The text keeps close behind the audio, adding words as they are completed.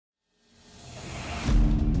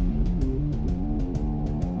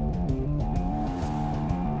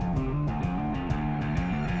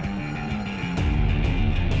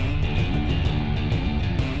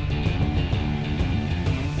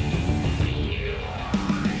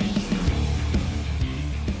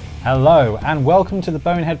Hello and welcome to the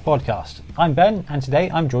Bonehead podcast. I'm Ben and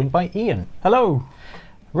today I'm joined by Ian. Hello.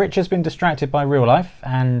 Rich has been distracted by real life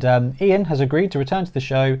and Ian has agreed to return to the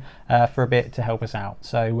show for a bit to help us out.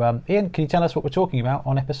 So Ian, can you tell us what we're talking about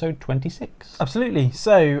on episode 26? Absolutely.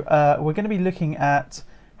 So we're going to be looking at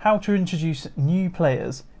how to introduce new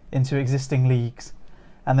players into existing leagues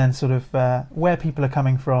and then sort of where people are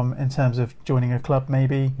coming from in terms of joining a club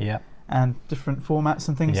maybe, and different formats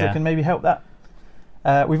and things that can maybe help that.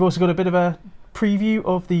 We've also got a bit of a preview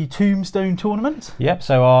of the Tombstone tournament. Yep,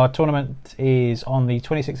 so our tournament is on the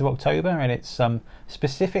 26th of October and it's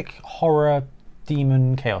specific horror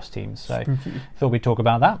demon chaos teams. So Spooky. thought we'd talk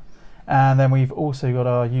about that. And then we've also got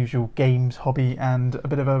our usual games, hobby and a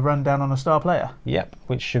bit of a rundown on a star player. Yep,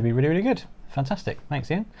 which should be really, really good. Fantastic. Thanks,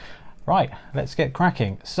 Ian. Right, let's get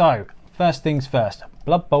cracking. So, first things first,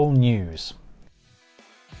 Blood Bowl news.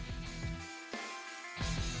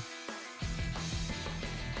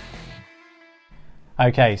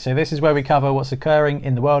 Okay, so this is where we cover what's occurring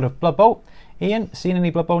in the world of Blood Bowl. Ian, seen any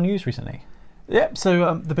Blood Bowl news recently? Yep,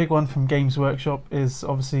 so the big one from Games Workshop is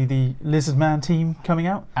obviously the Lizard Man team coming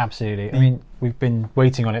out. Absolutely. I mean, we've been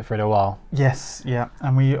waiting on it for a little while. Yes, yeah,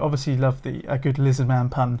 and we obviously love a good Lizard Man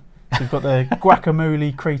pun. So we've got the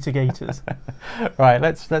guacamole crater gators. Right,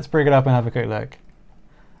 let's bring it up and have a quick look.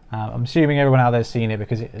 I'm assuming everyone out there's seen it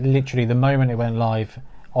because literally the moment it went live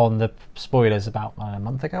on the spoilers about a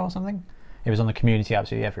month ago or something, it was on the community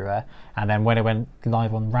absolutely everywhere. And then when it went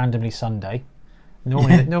live on randomly Sunday,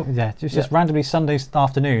 just randomly Sunday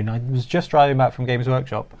afternoon, I was just driving back from Games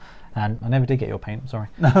Workshop, and I never did get your paint. Sorry.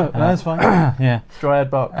 No, that's fine. Yeah. Dryad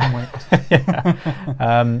bark, can't wait.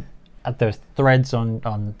 There's threads on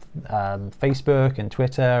Facebook and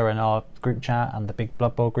Twitter and our group chat and the big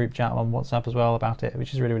Blood Bowl group chat on WhatsApp as well about it,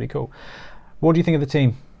 which is really, really cool. What do you think of the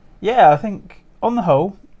team? Yeah, I think on the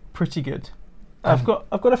whole, pretty good. I've got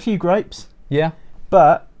a few gripes. Yeah.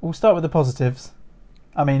 But we'll start with the positives.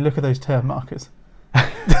 I mean, look at those turn markers. The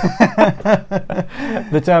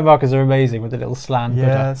turn markers are amazing with the little slan.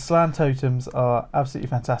 Yeah, slan totems are absolutely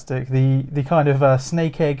fantastic. The kind of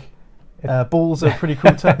snake egg balls are a pretty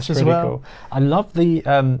cool touch as well. Cool. I love the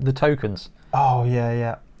tokens. Oh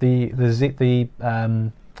yeah. The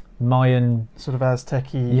Mayan sort of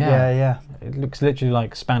Aztec-y. Yeah. It looks literally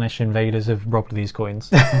like Spanish invaders have robbed these coins.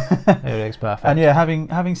 It looks perfect. And yeah,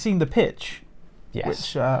 having seen the pitch, yes,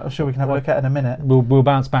 which I'm sure we can have a look at in a minute. We'll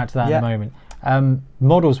bounce back to that in a moment.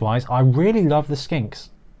 Models wise, I really love the skinks.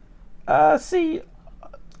 See,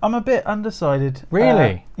 I'm a bit undecided.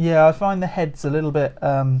 Really? Yeah, I find the heads a little bit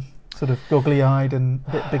sort of goggly-eyed and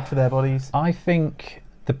a bit big for their bodies. I think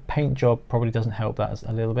the paint job probably doesn't help that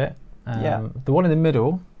a little bit. The one in the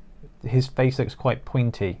middle, his face looks quite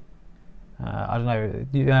pointy. I don't know.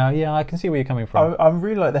 Yeah, I can see where you're coming from. I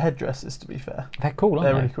really like the headdresses, to be fair. They're cool, aren't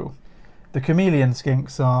they? They're really cool. The chameleon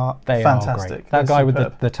skinks are fantastic. Great. That guy superb.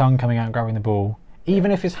 With the tongue coming out and grabbing the ball. Even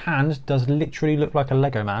if his hand does literally look like a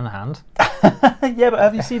Lego man hand. Yeah, but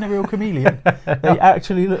have you seen a real chameleon? They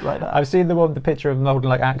actually look like that. I've seen the picture of them holding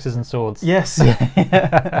like axes and swords. Yes. It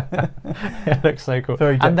looks so cool.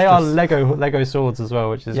 Very dexterous. And they are Lego swords as well,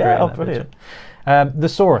 which is great. Oh, brilliant. The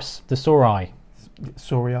Saurus, the Saurai.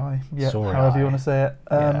 Saurai, yeah, Saurai. however you want to say it.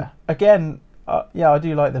 Again, I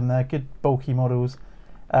do like them. They're good, bulky models.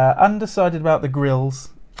 Undecided about the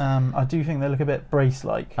grills. I do think they look a bit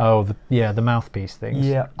brace-like. Oh, the mouthpiece things.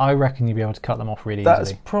 Yeah. I reckon you'll be able to cut them off really That's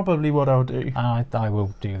easily. That's probably what I'll do. I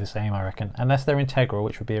will do the same, I reckon. Unless they're integral,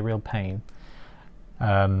 which would be a real pain.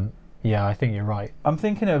 Yeah, I think you're right. I'm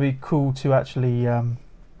thinking it would be cool to actually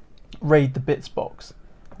raid the bits box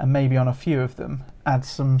and maybe on a few of them add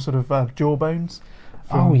some sort of jawbones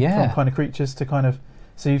from kind of creatures to kind of...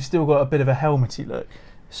 So you've still got a bit of a helmety look.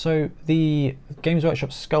 So the Games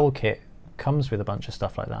Workshop skull kit comes with a bunch of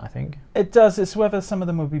stuff like that, I think. It does. It's whether some of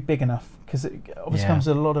them would be big enough, because it obviously comes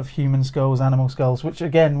with a lot of human skulls, animal skulls, which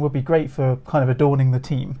again would be great for kind of adorning the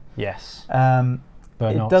team. Yes.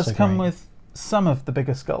 But it does come with some of the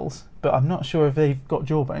bigger skulls, but I'm not sure if they've got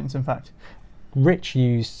jawbones, in fact. Rich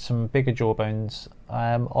used some bigger jawbones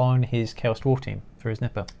on his Chaos Dwarf team for his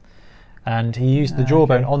nipper. And he used the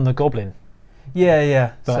jawbone on the goblin.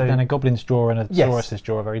 Yeah. But then a goblin's jaw and a Saurus's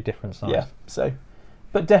jaw are very different size. Yeah, so...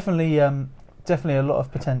 But definitely a lot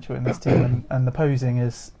of potential in this team, and the posing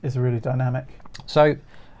is really dynamic. So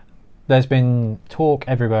there's been talk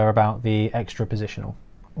everywhere about the extra positional.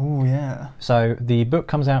 Oh yeah. So the book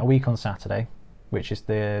comes out a week on Saturday, which is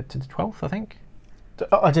the 12th, I think.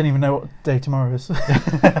 I don't even know what day tomorrow is.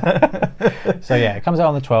 So yeah, it comes out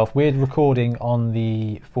on the 12th. We're recording on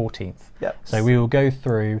the 14th. Yep. So we will go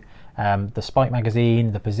through the Spike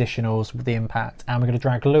magazine, the positionals, the impact, and we're going to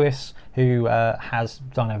drag Lewis, who has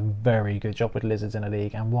done a very good job with Lizards in a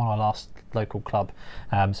league and won our last local club.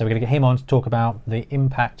 So we're going to get him on to talk about the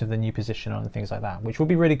impact of the new positional and things like that, which will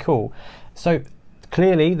be really cool. So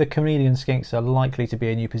clearly the chameleon skinks are likely to be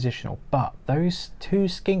a new positional, but those two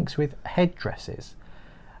skinks with headdresses,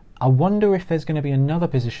 I wonder if there's going to be another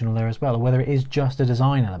positional there as well, or whether it is just a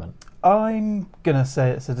design element. I'm going to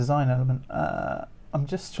say it's a design element. I'm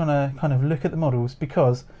just trying to kind of look at the models,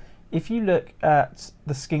 because if you look at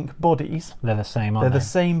the skink bodies, They're the same, aren't they're they? the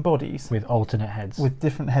same bodies With alternate heads. with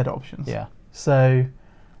different head options. Yeah. So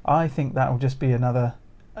I think that will just be another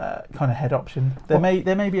kind of head option. There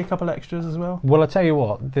may be a couple extras as well. Well, I tell you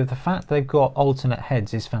what, the fact they've got alternate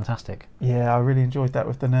heads is fantastic. Yeah, I really enjoyed that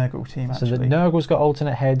with the Nurgle team, actually. So the Nurgle's got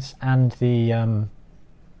alternate heads, and the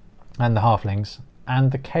halflings,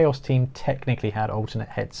 and the Chaos team technically had alternate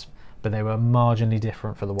heads, but they were marginally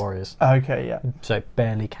different for the Warriors. Okay, yeah. So it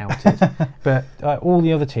barely counted. But all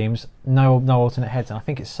the other teams, no alternate heads, and I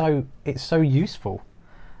think it's so useful.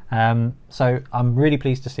 So I'm really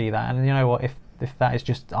pleased to see that, and you know what, if that is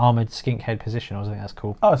just armoured skink head positionals, I think that's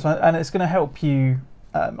cool. Oh, and it's going to help you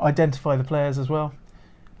identify the players as well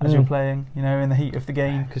as you're playing, in the heat of the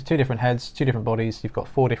game. Because 2 different heads, 2 different bodies, you've got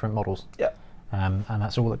 4 different models. Yeah. And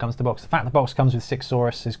that's all that comes to the box. The fact the box comes with 6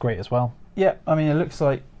 Saurus is great as well. Yeah, I mean, it looks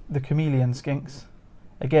like the chameleon skinks,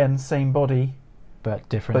 again, same body, but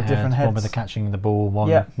different heads. One with the catching the ball,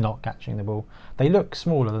 one not catching the ball. They look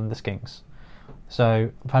smaller than the skinks. So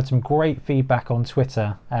I've had some great feedback on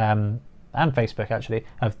Twitter and Facebook, actually,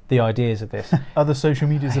 of the ideas of this. Other social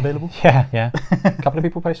medias available? Yeah. A couple of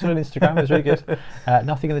people posted on Instagram. It was really good.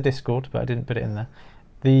 Nothing in the Discord, but I didn't put it in there.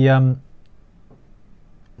 The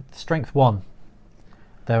Strength 1.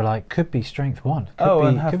 They were like, could be Strength 1.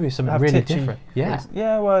 Could be something really different. Yeah.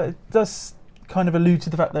 Yeah, well, it does kind of allude to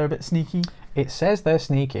the fact they're a bit sneaky. It says they're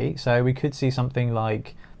sneaky, so we could see something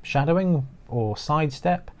like shadowing or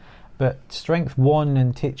sidestep, but Strength 1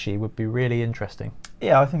 and Titchy would be really interesting.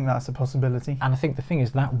 Yeah, I think that's a possibility. And I think the thing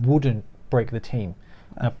is, that wouldn't break the team.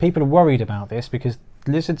 Now, people are worried about this because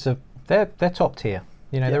Lizards they're top tier.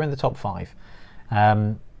 They're in the top 5.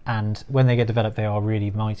 And when they get developed, they are really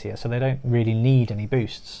mightier, so they don't really need any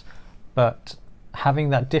boosts. But having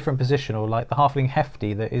that different positional, like the Halfling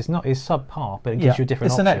Hefty, that is subpar, but it gives you a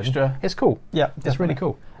different option. It's an extra. It's cool. Yeah, it's definitely. really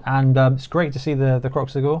cool. And it's great to see the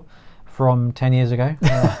Croxagore from 10 years ago.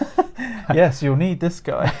 Yes, you'll need this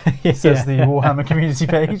guy, says the Warhammer community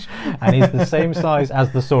page. And he's the same size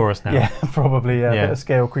as the Saurus now. Yeah, probably, a bit of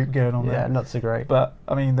scale creep going on there. Yeah, not so great. But,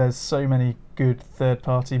 I mean, there's so many good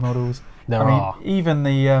third-party models. There are. Even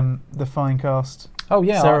the Finecast. Oh,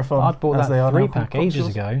 yeah, Seraphon, I bought that 3-pack ages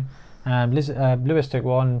Croxagores. ago. Lewis took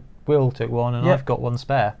one, Will took one, and I've got one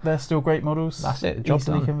spare. They're still great models. That's it, job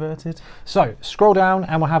easily done. converted. So, scroll down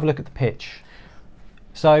and we'll have a look at the pitch.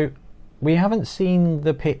 So, we haven't seen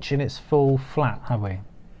the pitch in its full flat, have we?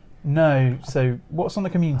 No, so what's on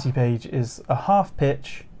the community page is a half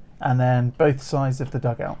pitch and then both sides of the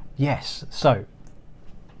dugout. Yes, so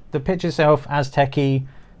the pitch itself, Aztec-y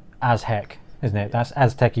as heck, isn't it? That's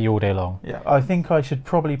Aztec-y all day long. Yeah, I think I should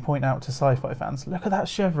probably point out to sci-fi fans, look at that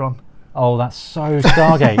chevron. Oh, that's so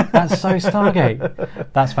Stargate. That's so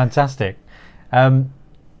Stargate. That's fantastic.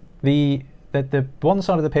 The one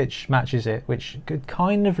side of the pitch matches it, which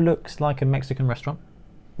kind of looks like a Mexican restaurant.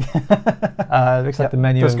 Looks like the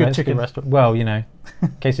menu of a Mexican chicken restaurant. Well,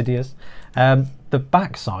 quesadillas. The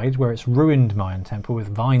back side, where it's ruined Mayan temple with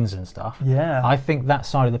vines and stuff. Yeah. I think that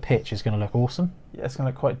side of the pitch is going to look awesome. Yeah, it's going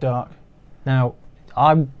to look quite dark. Now,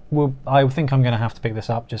 I think I'm going to have to pick this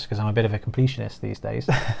up just because I'm a bit of a completionist these days,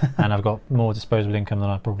 and I've got more disposable income than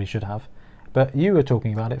I probably should have. But you were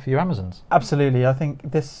talking about it for your Amazons. Absolutely, I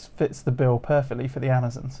think this fits the bill perfectly for the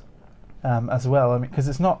Amazons as well. I mean, because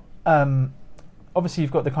it's not obviously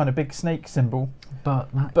you've got the kind of big snake symbol, but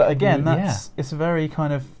again, it's a very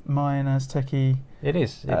kind of Mayan Aztec-y. It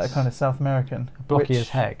is. It's kind of South American, blocky as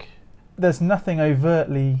heck. There's nothing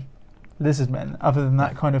overtly lizardmen other than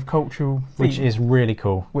that kind of cultural theme, which is really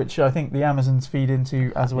cool. Which I think the Amazons feed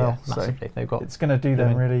into as well. Yeah, massively. So they've got. It's going to do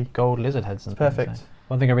them really gold lizard heads and perfect. Things, so.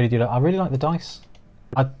 One thing I really do like, I really like the dice.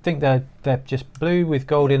 I think they're just blue with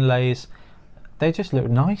gold inlays. They just look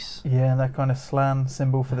nice. Yeah, that kind of slam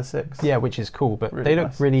symbol for the 6. Yeah, which is cool, but really they look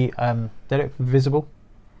nice. really they look visible.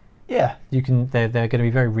 Yeah, they're going to be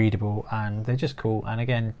very readable, and they're just cool. And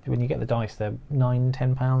again, when you get the dice, they're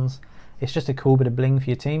 £9-10. It's just a cool bit of bling for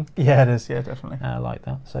your team. Yeah, it is. Yeah, definitely. I like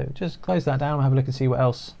that. So just close that down and have a look and see what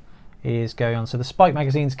else is going on. So the Spike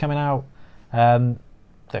magazine's coming out.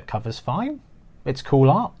 The cover's fine. It's cool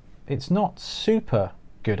art. It's not super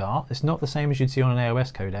good art. It's not the same as you'd see on an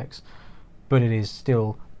AOS codex, but it is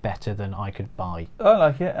still better than I could buy. I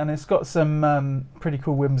like it, and it's got some pretty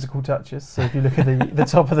cool whimsical touches. So if you look at the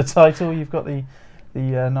top of the title, you've got the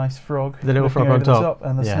nice frog, The little frog looking on over the top.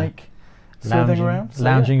 and the Yeah. snake slithering around. So,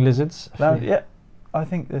 lounging lizards. yeah, I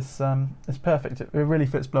think this is perfect. It really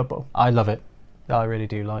fits Blood Bowl. I love it. I really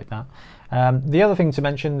do like that. The other thing to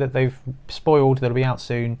mention that they've spoiled, that'll be out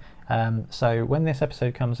soon, so when this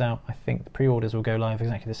episode comes out, I think the pre-orders will go live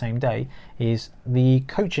exactly the same day, is the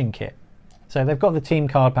coaching kit. So they've got the team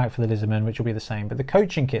card pack for the Lizardmen, which will be the same, but the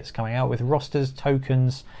coaching kit's coming out with rosters,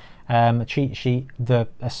 tokens, a cheat sheet,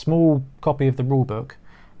 a small copy of the rulebook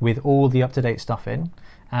with all the up-to-date stuff in,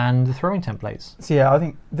 and the throwing templates. So yeah, I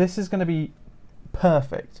think this is going to be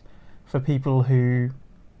perfect for people who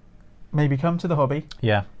maybe come to the hobby,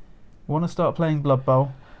 Yeah. want to start playing Blood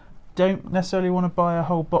Bowl, don't necessarily want to buy a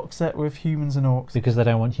whole box set with humans and orcs. Because they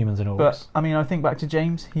don't want humans and orcs. But I mean, I think back to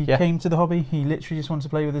James. He came to the hobby. He literally just wanted to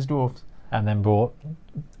play with his dwarves. And then bought,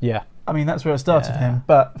 I mean, that's where it started for Yeah. him.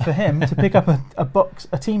 But for him to pick up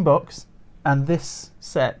a team box, and this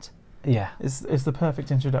set yeah. is the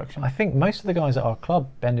perfect introduction. I think most of the guys at our club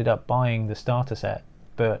ended up buying the starter set,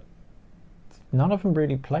 but none of them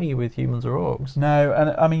really play with humans or orcs. No,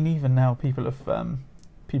 and I mean, even now people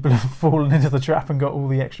have fallen into the trap and got all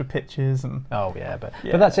the extra pictures and. Oh yeah, but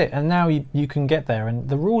Yeah. but that's it. And now you can get there, and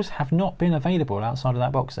the rules have not been available outside of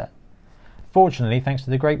that box set. Fortunately, thanks to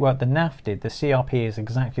the great work the NAF did, the CRP is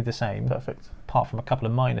exactly the same, Perfect. apart from a couple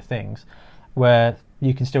of minor things, where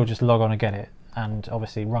you can still just log on and get it. And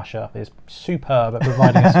obviously Russia is superb at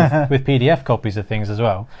providing us with PDF copies of things as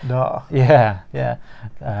well. Nah. Yeah.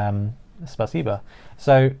 Spasiba.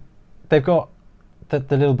 So they've got the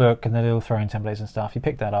little book and the little throwing templates and stuff. You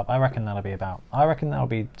pick that up. I reckon that'll be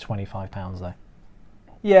 £25 though.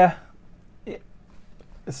 Yeah.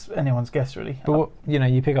 It's anyone's guess, really. But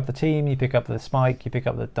you pick up the team, you pick up the spike, you pick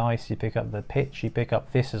up the dice, you pick up the pitch, you pick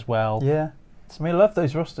up this as well. Yeah. I mean, I love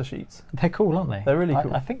those roster sheets. They're cool, aren't they? They're really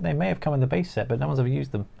cool. I think they may have come in the base set, but no one's ever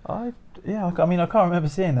used them. I mean, I can't remember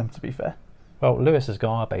seeing them, to be fair. Well, Lewis has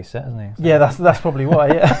got our base set, hasn't he? So Yeah, that's probably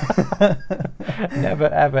why. Yeah. never,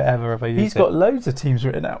 ever have I used He's got loads of teams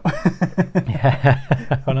written out. Yeah,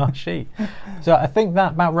 on our sheet. So I think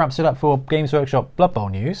that about wraps it up for Games Workshop Blood Bowl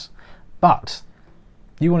news. But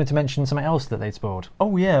you wanted to mention something else that they'd spoiled.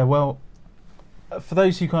 Oh yeah, well, for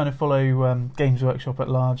those who kind of follow Games Workshop at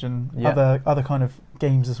large and other kind of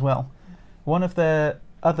games as well, one of their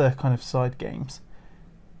other kind of side games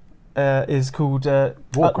is called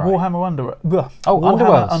Warhammer Underworld.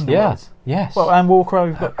 Underworlds. Yeah. Yes. Well, and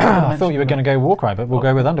Warcry. I thought you were going to go Warcry, but we'll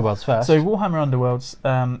go with Underworlds first. So Warhammer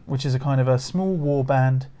Underworlds, which is a kind of a small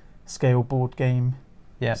warband scale board game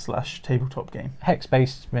 / tabletop game.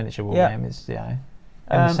 Hex-based miniature war game. It's in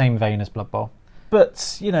the same vein as Blood Bowl.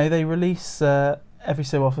 But they release every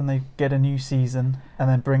so often. They get a new season and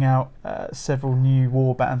then bring out several new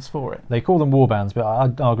war bands for it. They call them war bands, but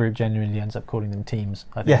our group genuinely ends up calling them teams.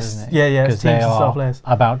 I think, Yes, isn't it? yeah, because teams they and star are players.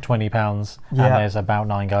 about £20, and there's about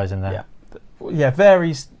 9 guys in there. Yeah,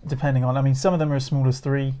 varies depending on. I mean, some of them are as small as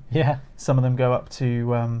 3. Yeah. Some of them go up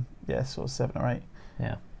to sort of 7 or 8.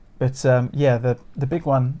 Yeah. But the big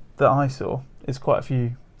one that I saw is quite a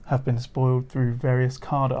few have been spoiled through various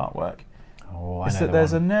card artwork. Oh, I It's know that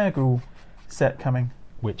there's one. a Nurgle set coming,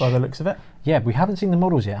 Which, by the looks of it. yeah, we haven't seen the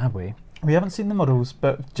models yet, have we? We haven't seen the models,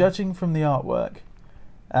 but judging from the artwork,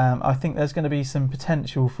 I think there's going to be some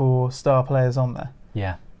potential for star players on there.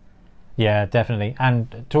 Yeah, definitely.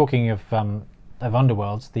 And talking of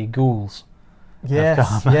Underworlds, the ghouls.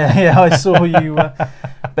 Yes, yeah. I saw you.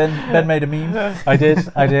 Ben made a meme. I did.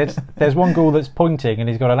 There's one ghoul that's pointing, and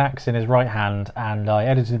he's got an axe in his right hand, and I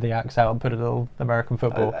edited the axe out and put a little American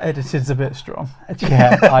football. Edited's a bit strong.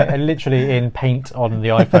 Yeah, I literally in paint on the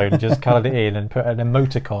iPhone just coloured it in and put an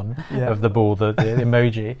emoticon of the ball, the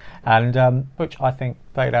emoji, and which I think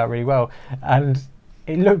played out really well. And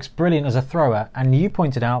it looks brilliant as a thrower. And you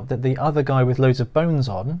pointed out that the other guy with loads of bones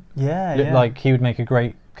on looked like he would make a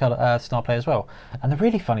great star player as well. And the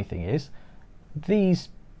really funny thing is, these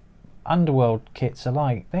Underworld kits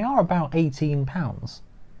they are about £18,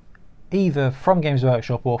 either from Games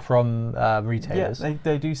Workshop or from retailers. Yeah,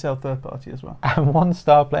 they do sell third party as well. And one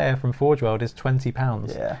star player from Forge World is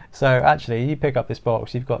 £20. Yeah. So actually, you pick up this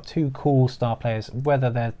box, you've got 2 cool star players, whether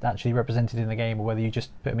they're actually represented in the game or whether you just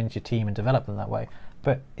put them into your team and develop them that way.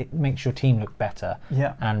 But it makes your team look better.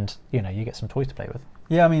 Yeah. And you get some toys to play with.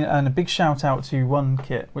 Yeah, I mean, and a big shout out to one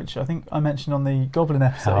kit, which I think I mentioned on the Goblin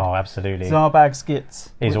episode. Oh, absolutely. Zarbag Skits,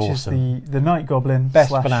 Is which awesome. is the Night Goblin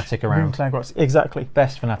Best / fanatic around. Rune Clan. Exactly.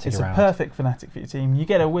 Best fanatic It's around. a perfect fanatic for your team. You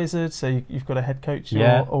get a wizard, so you've got a head coach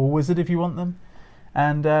Yeah. or wizard if you want them.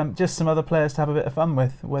 and just some other players to have a bit of fun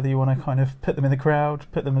with, whether you want to kind of put them in the crowd,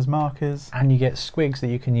 put them as markers. And you get squigs that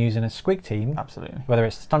you can use in a squig team. Absolutely. Whether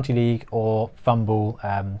it's Stunty League or Fumble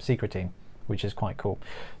Secret Team, which is quite cool.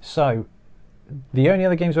 So, the only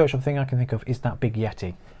other Games Workshop thing I can think of is that big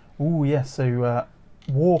Yeti. Oh yes, so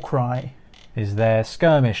Warcry is their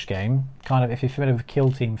skirmish game. Kind of, if you're familiar with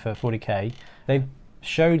Kill Team for 40k, they've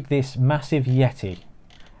showed this massive Yeti.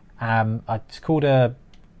 It's called a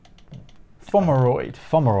Fomeroid.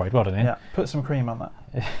 Fomeroid, well done, Ian. Yeah, put some cream on that.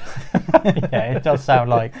 Yeah, it does sound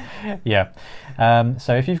like, yeah.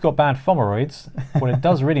 So if you've got bad Fomeroids, what it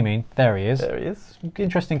does really mean, there he is. There he is.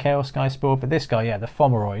 Interesting Chaos Sky Spore, but this guy, yeah, the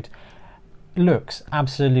Fomeroid, looks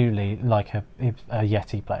absolutely like a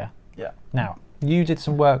Yeti player. Yeah. Now, you did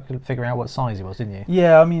some work figuring out what size he was, didn't you?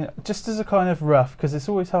 Yeah, I mean, just as a kind of rough, because it's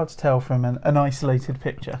always hard to tell from an isolated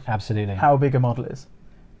picture Absolutely. how big a model is.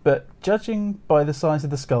 But judging by the size of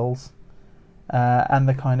the skulls and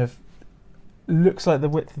the kind of looks like the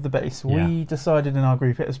width of the base, we decided in our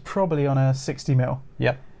group it was probably on a 60mm.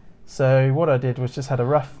 Yep. So what I did was just had a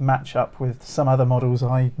rough match up with some other models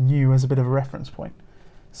I knew as a bit of a reference point.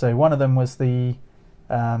 So one of them was the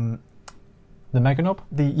Meganob?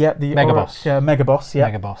 the Megaboss. Megaboss, yeah.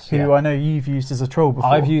 Megaboss, who yeah. I know you've used as a troll before.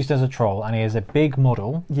 I've used as a troll, and he is a big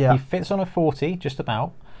model. Yeah. He fits on a 40, just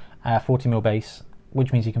about, 40mm base,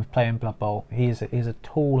 which means you can play in Blood Bowl. He is a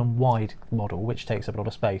tall and wide model, which takes up a lot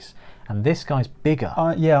of space. And this guy's bigger.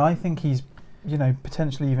 Yeah, I think he's,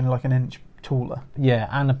 potentially even like an inch taller. Yeah,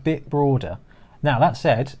 and a bit broader. Now, that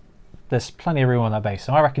said, there's plenty of room on that base,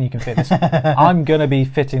 so I reckon you can fit this. I'm going to be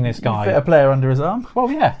fitting this guy. You fit a player under his arm?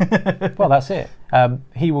 Well, yeah. Well, that's it.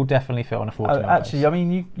 He will definitely fit on a 40mm actually, base. I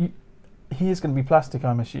mean, he is going to be plastic,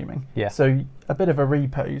 I'm assuming. Yeah. So a bit of a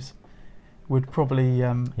repose would probably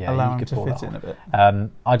allow him to fit in a bit.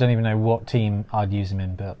 I don't even know what team I'd use him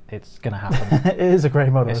in, but it's going to happen. It is a great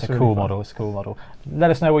model. It's a really cool fun. model. It's a cool model.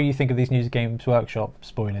 Let us know what you think of these new Games Workshop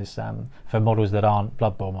spoilers for models that aren't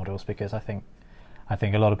Blood Bowl models, because I think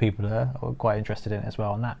a lot of people are quite interested in it as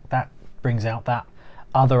well, and that brings out that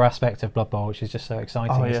other aspect of Blood Bowl, which is just so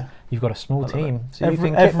exciting. Oh, yeah. You've got a small team, so you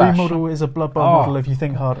can every kitbash. model is a Blood Bowl model if you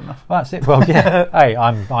think hard enough. Well, that's it. Well, yeah. Hey,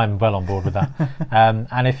 I'm well on board with that.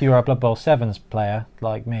 And if you're a Blood Bowl 7s player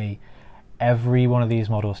like me, every one of these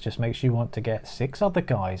models just makes you want to get 6 other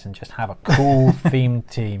guys and just have a cool themed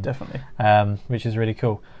team. Definitely. Which is really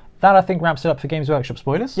cool. That, I think, wraps it up for Games Workshop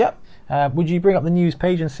spoilers. Yep. Would you bring up the news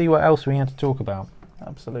page and see what else we had to talk about?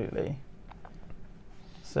 Absolutely.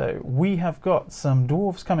 So we have got some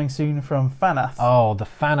dwarves coming soon from Fanath. Oh, the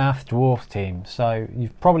Fanath dwarf team. So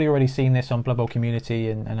you've probably already seen this on Blood Bowl Community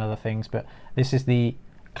and other things, but this is the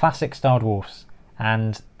classic style dwarfs,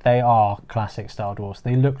 and they are classic style dwarfs.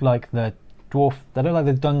 They look like the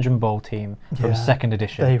Dungeon Bowl team from 2nd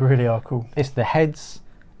edition. They really are cool. It's the heads,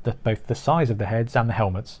 both the size of the heads and the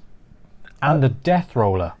helmets, and the death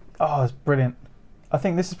roller. Oh, it's brilliant. I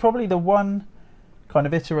think this is probably the one kind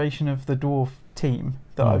of iteration of the dwarf team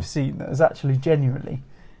that I've seen that has actually genuinely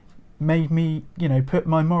made me, put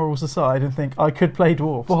my morals aside and think I could play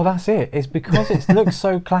dwarves. Well, that's it. It's because it looks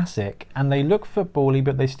so classic, and they look football-y,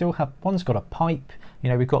 but they still have. One's got a pipe.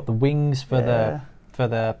 We've got the wings for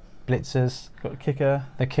the blitzers. Got a kicker.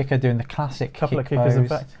 The kicker doing the classic Couple kick of kickers, pose. in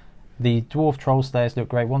fact. The dwarf troll stairs look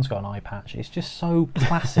great. One's got an eye patch. It's just so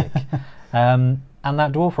classic. And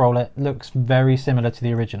that dwarf roller looks very similar to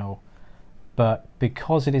the original, but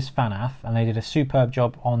because it is Fanath and they did a superb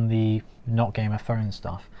job on the not Game of Thrones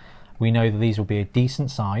stuff, we know that these will be a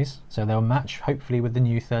decent size, so they'll match hopefully with the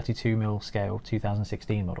new 32mm scale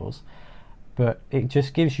 2016 models, but it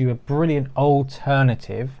just gives you a brilliant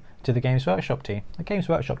alternative to the Games Workshop team. The Games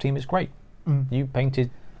Workshop team is great. You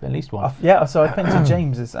painted at least one. So I painted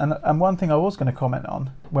James's, and one thing I was going to comment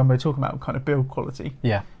on when we're talking about kind of build quality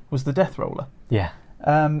was the death roller. Yeah.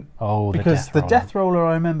 Because the death roller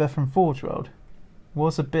I remember from Forge World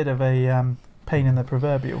was a bit of a pain in the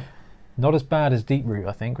proverbial. Not as bad as Deep Root,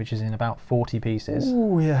 I think, which is in about 40 pieces.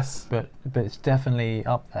 Oh yes. But it's definitely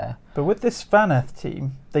up there. But with this Fanath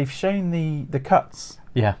team, they've shown the cuts.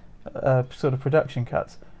 Yeah. Sort of production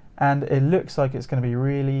cuts. And it looks like it's going to be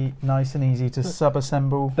really nice and easy to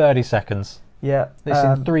sub-assemble. 30 seconds. Yeah. It's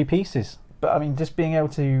in 3 pieces. But I mean, just being able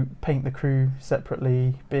to paint the crew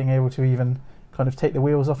separately, being able to even kind of take the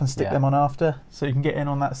wheels off and stick them on after, so you can get in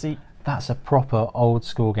on that seat. That's a proper old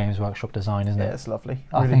school Games Workshop design, isn't it? Yeah, it's lovely.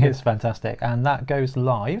 I think it's fantastic. And that goes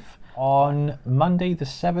live on Monday the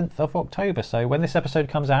 7th of October. So when this episode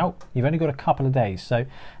comes out, you've only got a couple of days. So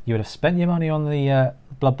you would have spent your money on the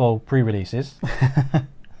Blood Bowl pre-releases.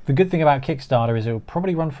 The good thing about Kickstarter is it will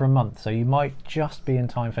probably run for a month, so you might just be in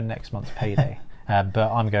time for next month's payday.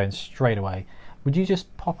 But I'm going straight away. Would you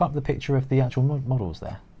just pop up the picture of the actual models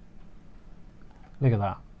there? Look at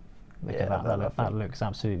that. Look at that. That looks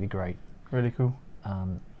absolutely great. Really cool.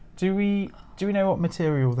 Do we know what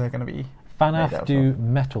material they're going to be? FNAF do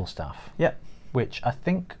metal stuff. Yeah. Which I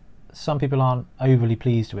think some people aren't overly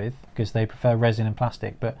pleased with because they prefer resin and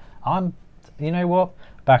plastic. But you know what?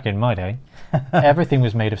 Back in my day, everything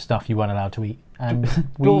was made of stuff you weren't allowed to eat. And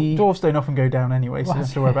dwarfs don't often go down anyway, so you don't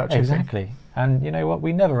have to worry about choosing. Exactly. And you know what?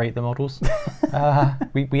 We never ate the models.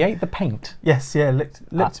 We ate the paint. Yes, yeah.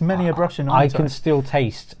 Licked many a brush in I can still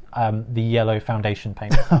taste the yellow foundation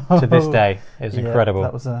paint to this day. It's incredible.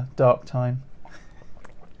 That was a dark time.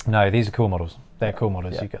 No, these are cool models. They're cool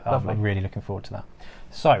models. Yeah, I'm really looking forward to that.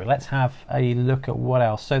 So let's have a look at what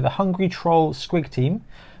else. So the Hungry Troll Squig team,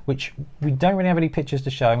 which we don't really have any pictures to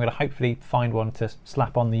show. I'm going to hopefully find one to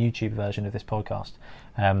slap on the YouTube version of this podcast.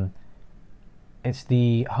 It's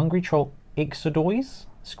the Hungry Troll Ixodoys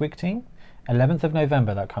Squig team. 11th of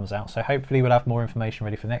November that comes out, so hopefully we'll have more information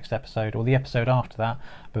ready for the next episode or the episode after that,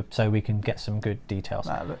 but so we can get some good details.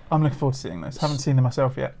 I'm looking forward to seeing those. Haven't seen them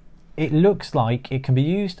myself yet. It looks like it can be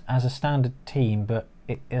used as a standard team, but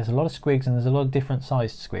there's a lot of squigs and there's a lot of different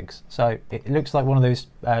sized squigs. So it looks like one of those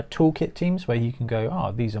toolkit teams where you can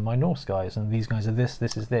go, these are my Norse guys and these guys are this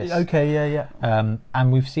is this. Okay, yeah.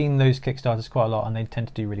 And we've seen those Kickstarters quite a lot and they tend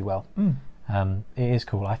to do really well. It is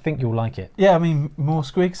cool. I think you'll like it. Yeah, I mean, more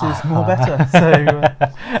squigs is more better.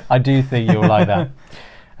 So I do think you'll like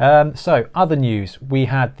that. So, other news. We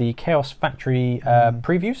had the Chaos Factory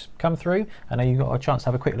previews come through. I know you got a chance to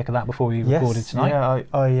have a quick look at that before we recorded tonight. Yeah,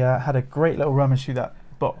 I had a great little rummage through that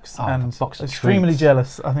box and box extremely treats.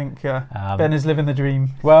 Jealous. I think Ben is living the dream.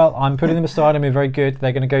 Well, I'm putting them aside and they're very good.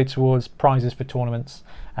 They're going to go towards prizes for tournaments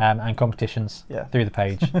and competitions through the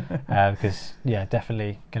page because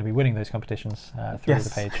definitely going to be winning those competitions through the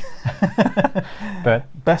page. But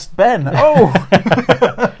best Ben.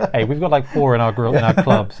 Hey, we've got like 4 in our group in our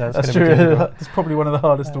club, so that's true. It's probably one of the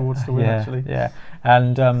hardest awards to win, actually. Yeah,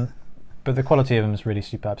 and but the quality of them is really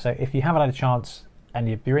superb. So if you haven't had a chance and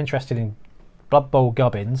you're interested in Blood Bowl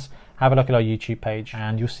gubbins, have a look at our YouTube page,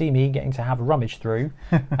 and you'll see me getting to have a rummage through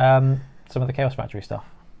some of the Chaos Factory stuff.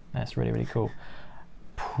 That's really, really cool.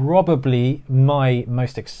 Probably my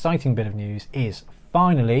most exciting bit of news is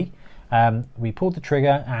finally we pulled the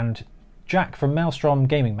trigger, and Jack from Maelstrom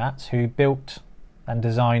Gaming Mats, who built and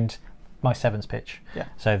designed my sevens pitch. Yeah.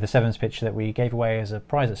 So the sevens pitch that we gave away as a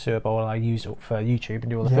prize at Sewer Bowl, I used it for YouTube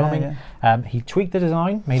and do all the filming. Yeah. He tweaked the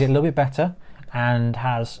design, made it a little bit better, and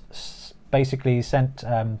has basically sent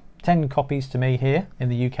 10 copies to me here in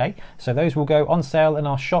the UK. So those will go on sale in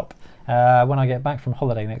our shop when I get back from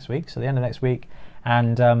holiday next week, so the end of next week.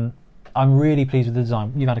 And I'm really pleased with the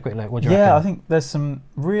design. You've had a quick look. What do you reckon? Yeah, I think there's some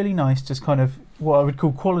really nice, just kind of what I would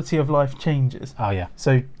call quality of life changes. Oh, yeah.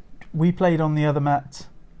 So we played on the other mat,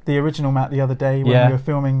 the original mat, the other day when we were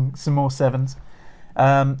filming some more sevens.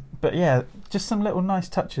 But yeah, just some little nice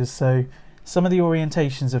touches. So some of the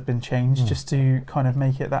orientations have been changed just to kind of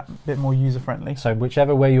make it that bit more user friendly. So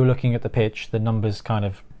whichever way you're looking at the pitch, the numbers kind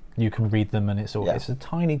of, you can read them, and it's a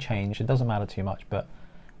tiny change. It doesn't matter too much, but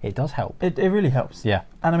it does help. It really helps. Yeah.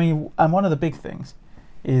 And I mean, and one of the big things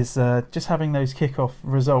is just having those kickoff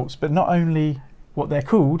results, but not only what they're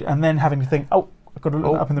called, and then having to think, I've got to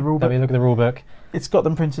look up in the rule book. Let me look at the rule book. It's got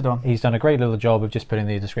them printed on. He's done a great little job of just putting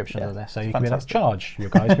the description on there, so you can be like, charge, you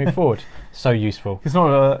guys, move forward. So useful. It's not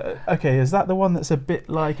okay, is that the one that's a bit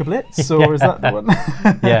like a blitz, or is that the one?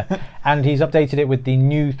 Yeah, and he's updated it with the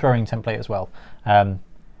new throwing template as well.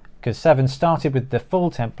 Because 7 started with the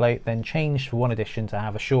full template, then changed for one edition to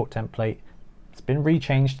have a short template. It's been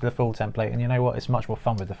rechanged to the full template, and you know what? It's much more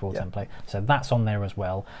fun with the full template. So that's on there as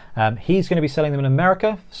well. He's going to be selling them in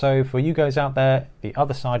America, so for you guys out there, the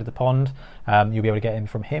other side of the pond, you'll be able to get him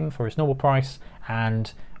from him for his normal price.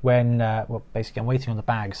 And when, basically I'm waiting on the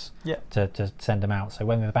bags to send them out. So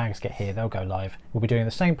when the bags get here, they'll go live. We'll be doing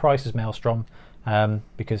the same price as Maelstrom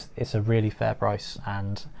because it's a really fair price,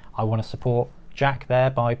 and I want to support Jack there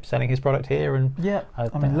by selling his product here. And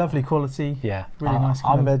I mean, lovely quality. Yeah, really nice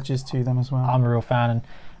kind of edges to them as well. I'm a real fan,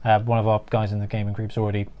 and one of our guys in the gaming group's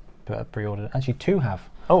already pre-ordered. Actually, 2 have.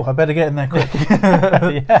 Oh, I better get in there quick.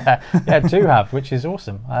 2 have, which is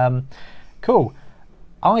awesome. Cool.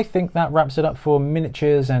 I think that wraps it up for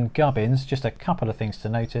miniatures and gubbins. Just a couple of things to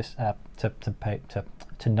notice, to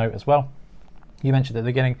note as well. You mentioned at the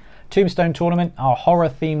beginning, Tombstone tournament, our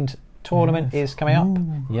horror-themed tournament is coming up.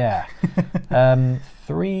 Yeah.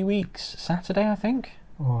 3 weeks Saturday, I think.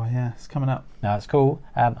 Oh yeah, it's coming up. No, it's cool.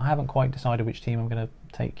 I haven't quite decided which team I'm going to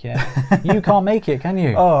take yet. You can't make it, can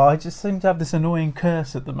you? Oh, I just seem to have this annoying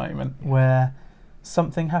curse at the moment where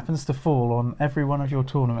something happens to fall on every one of your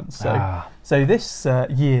tournaments. So, Ah. so this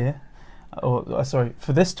year, sorry,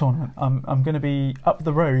 for this tournament, I'm going to be up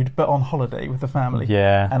the road but on holiday with the family.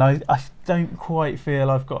 Yeah. And I don't quite feel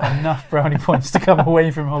I've got enough brownie points to come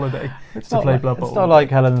away from holiday to play Blood Bowl. It's not like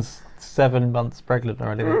Helen's 7 months pregnant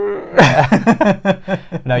or anything.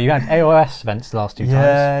 No, you had AOS events the last 2 times.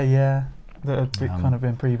 Yeah. That had kind of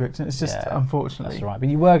been pre-booked. And it's just, unfortunately. That's right. But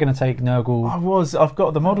you were going to take Nurgle. I've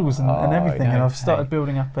got the models and everything, and I've started Hey.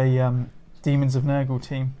 building up a Demons of Nurgle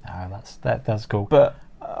team. Oh, that's cool. But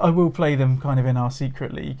I will play them kind of in our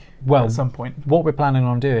secret league at some point. What we're planning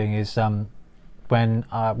on doing is when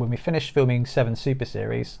we finish filming 7 Super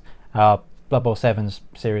Series, Blood Bowl 7's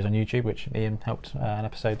series on YouTube, which Ian helped an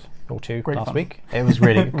episode or 2 Great last fun. week. It was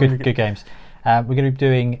really Really good games. We're going to be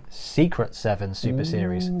doing Secret 7 Super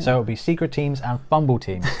Series. So it'll be Secret teams and Fumble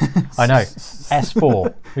teams. I know.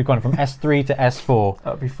 S4. We've gone from S3 to S4.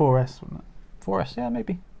 That would be 4S, wouldn't it? 4S, yeah,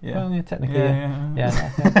 maybe. Yeah. Well, yeah, technically, Yeah.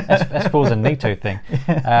 S4 is a NATO thing.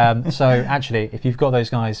 So actually, if you've got those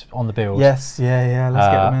guys on the build, Yes, yeah. Let's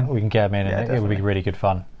get them in. we can get them in, Yeah, and it would be definitely. really good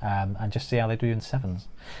fun. And just see how they do in 7s.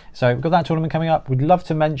 So we've got that tournament coming up. We'd love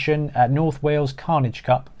to mention North Wales Carnage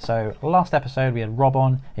Cup. So last episode we had Rob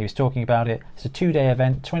on. He was talking about it. It's a 2-day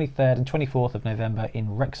event, 23rd and 24th of November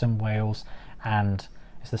in Wrexham, Wales, and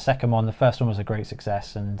it's the second one. The first one was a great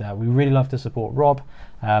success, and we really love to support Rob.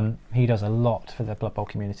 He does a lot for the Blood Bowl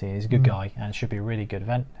community. He's a good guy, and it should be a really good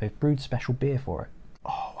event. They've brewed special beer for it.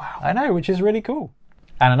 Oh, wow. I know, which is really cool.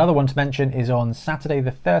 And another one to mention is on Saturday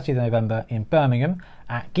the 30th of November in Birmingham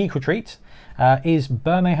at Geek Retreat is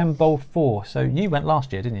Birmingham Bowl 4. So you went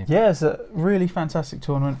last year, didn't you? Yeah, it's a really fantastic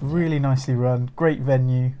tournament, really nicely run, great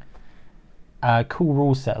venue. Cool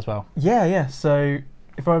rules set as well. Yeah. So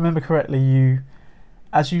if I remember correctly,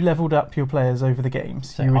 as you leveled up your players over the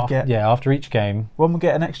games, So you would get after each game. one would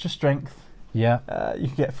get an extra strength. Yeah. You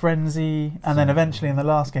could get frenzy, and then eventually in the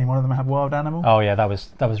last game, one of them had wild animal. Oh yeah, that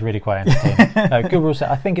was really quite entertaining. Good rule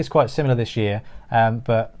set. I think it's quite similar this year,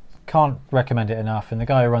 but can't recommend it enough. And the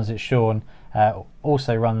guy who runs it, Sean,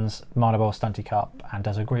 also runs Mana Bowl Stunty Cup and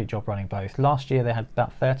does a great job running both. Last year they had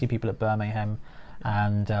about 30 people at Birmingham,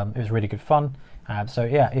 and it was really good fun. So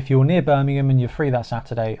yeah, if you're near Birmingham and you're free that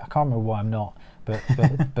Saturday, I can't remember why I'm not, but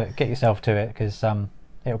get yourself to it, because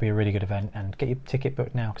it'll be a really good event, and get your ticket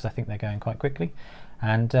booked now because I think they're going quite quickly.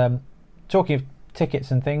 And talking of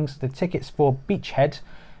tickets and things, the tickets for Beachhead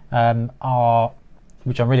are,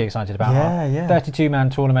 which I'm really excited about, Yeah. 32-man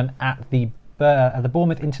tournament at the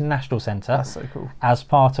Bournemouth International Centre. That's so cool. As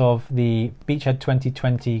part of the Beachhead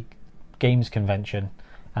 2020 Games Convention.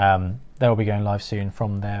 They'll be going live soon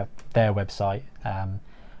from their website.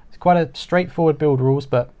 It's quite a straightforward build rules,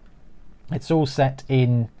 but it's all set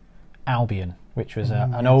in Albion, which was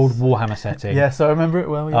an old Warhammer setting. Yes, I remember it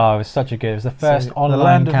well. Yeah. Oh, it was such a good. It was the first So, online the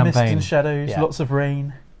land of campaign. mist and shadows, Yeah. lots of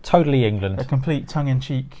rain, Totally a England. complete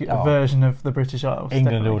tongue-in-cheek Oh. version of the British Isles.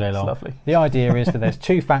 England definitely. all day It's long. lovely. The idea is that there's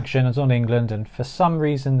 2 factions on England, and for some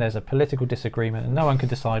reason there's a political disagreement, and no one can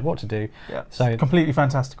decide what to do. Yeah, So completely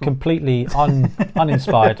fantastical. completely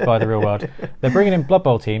uninspired by the real world. They're bringing in Blood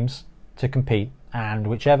Bowl teams to compete, and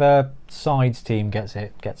whichever side's team gets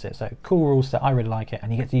it. So cool rules set. I really like it,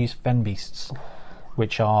 and you get to use fen beasts,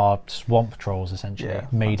 which are swamp trolls essentially, Yeah,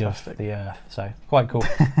 made fantastic. of the earth. So quite cool.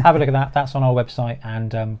 Have a look at that. That's on our website,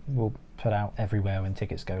 and we'll put out everywhere when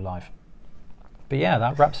tickets go live. But yeah,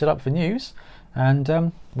 that wraps it up for news, and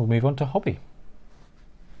we'll move on to hobby.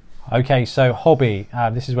 Okay, so hobby.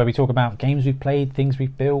 This is where we talk about games we've played, things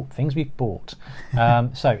we've built, things we've bought.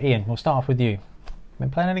 So Ian, we'll start off with you. Been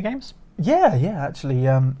playing any games? Yeah, actually.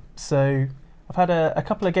 So I've had a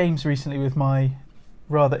couple of games recently with my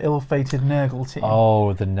rather ill-fated Nurgle team.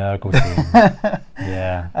 Oh, the Nurgle team.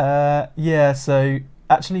 Yeah. Yeah, so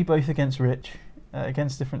actually both against Rich,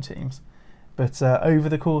 against different teams. But over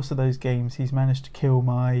the course of those games, he's managed to kill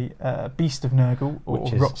my Beast of Nurgle, or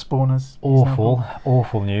Which is Rot Spawners. he's now called.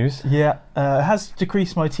 Awful news. Yeah, it has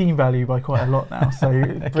decreased my team value by quite a lot now, so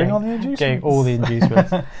bring on the inducements. Getting all the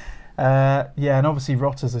inducements. Yeah, and obviously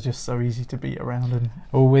Rotters are just so easy to beat around. And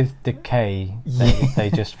Or with Decay,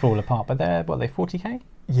 they just fall apart. But they're 40k?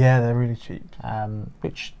 yeah, they're really cheap.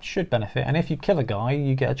 Which should benefit. And if you kill a guy,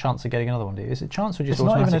 you get a chance of getting another one, do you? Is it chance or just It's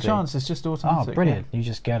not even a automatically? chance, it's just Oh, automatic. brilliant. You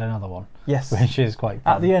just get another one, Yeah. Yes, which is quite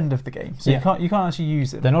fun. at the end of the game. So Yeah. you can't actually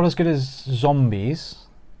use it. They're not as good as zombies,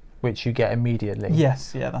 which you get immediately.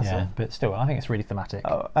 Yes, yeah, that's it. But still, I think it's really thematic.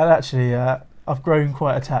 Oh, and actually, I've grown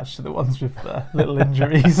quite attached to the ones with little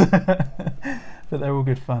injuries, but they're all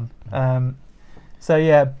good fun. So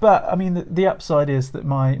yeah, but I mean the upside is that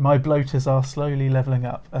my bloaters are slowly levelling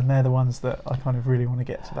up, and they're the ones that I kind of really want to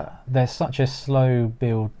get to that. They're such a slow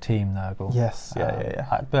build team, Nurgle. Yes,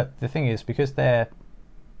 yeah. But the thing is, because they're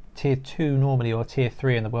tier 2 normally or tier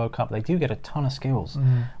 3 in the World Cup, they do get a ton of skills,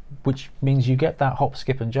 which means you get that hop,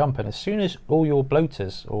 skip and jump, and as soon as all your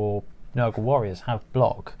bloaters or Nurgle warriors have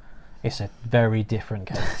block, it's a very different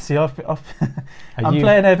game. See, I'm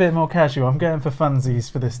playing a bit more casual. I'm going for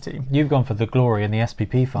funsies for this team. You've gone for the glory and the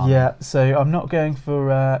SPP farm. Yeah, so I'm not going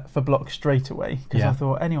for block straight away, because Yeah. I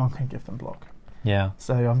thought anyone can give them block. Yeah.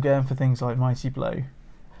 So I'm going for things like Mighty Blow.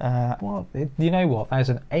 Well, you know what? There's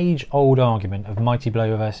an age-old argument of Mighty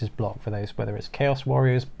Blow versus block for those, whether it's Chaos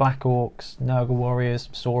Warriors, Black Orcs, Nurgle Warriors,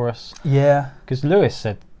 Saurus. Yeah. Because Lewis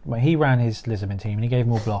said when he ran his Lizardman team and he gave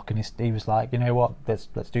them all block, and he was like, you know what? Let's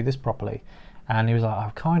do this properly. And he was like,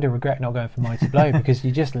 I kind of regret not going for Mighty Blow because you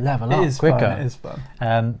just level up quicker. Fun, it is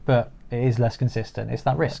fun. But it is less consistent. It's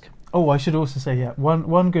that risk. Oh, I should also say,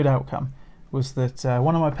 one good outcome was that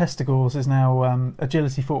one of my Pestigores is now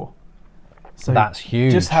Agility 4. So that's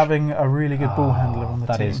huge. Just having a really good ball handler on the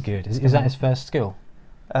team. That is good. Is that his first skill?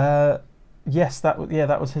 Yes, that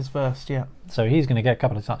was his first. Yeah. So he's going to get a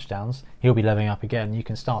couple of touchdowns. He'll be leveling up again. You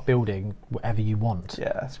can start building whatever you want.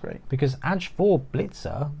 Yeah, that's great. Because Edge 4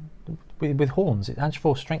 Blitzer with horns, Edge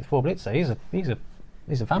 4 Strength 4 Blitzer. He's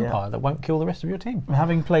a vampire that won't kill the rest of your team.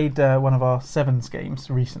 Having played one of our Sevens games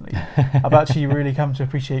recently, I've actually really come to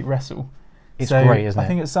appreciate Wrestle. It's great, isn't it? I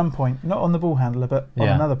think at some point, not on the ball handler, but on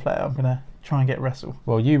another player, I'm going to try and get Wrestle.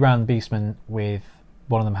 Well, you ran Beastman with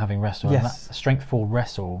one of them having Wrestle. Yes. And that Strength 4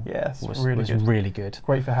 Wrestle was really good.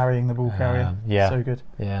 Great for harrying the ball carrier. Yeah. So good.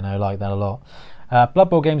 Yeah, no, I like that a lot. Blood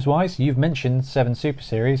Bowl games wise, you've mentioned 7 Super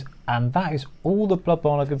Series, and that is all the Blood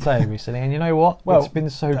Bowl I can say recently. And you know what? Well, it's been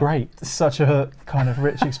so great. Such a kind of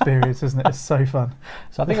rich experience, isn't it? It's so fun.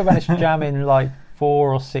 So I think I've managed to jam in like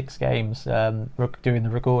 4 or 6 games doing the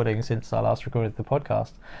recording since I last recorded the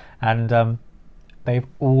podcast, and they've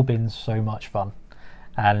all been so much fun.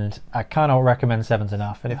 And I cannot recommend Sevens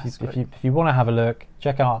enough. And if you want to have a look,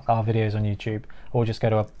 check out our videos on YouTube, or just go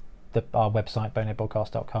to our website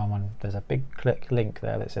boneheadpodcast.com, and there's a big link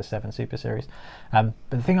there that says 7 Super Series. But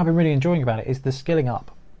the thing I've been really enjoying about it is the skilling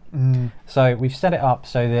up. So we've set it up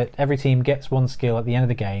so that every team gets one skill at the end of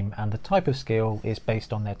the game, and the type of skill is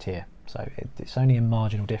based on their tier. So it's only a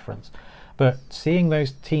marginal difference. But seeing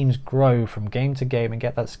those teams grow from game to game and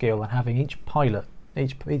get that skill, and having each pilot,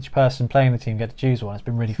 each person playing the team get to choose one, it's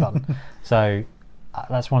been really fun. So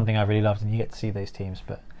that's one thing I really loved, and you get to see those teams.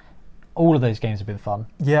 But all of those games have been fun.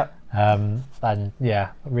 Yeah. And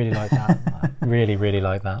yeah, I really like that. I really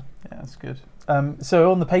like that. Yeah, that's good.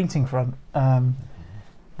 So on the painting front,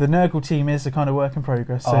 the Nurgle team is a kind of work in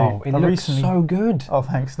progress. So it looks so good. Oh,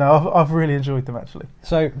 thanks. No, I've really enjoyed them actually.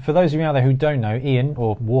 So for those of you out there who don't know, Ian,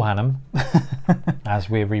 or Warhannam, as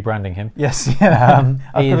we're rebranding him. Yes, yeah.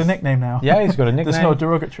 I've got a nickname now. Yeah, he's got a nickname. That's not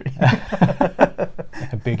derogatory.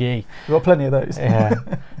 A big E. We've got plenty of those. Yeah.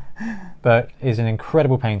 But is an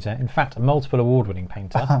incredible painter. In fact, a multiple award-winning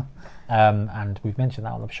painter. And we've mentioned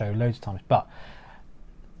that on the show loads of times. But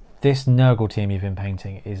this Nurgle team you've been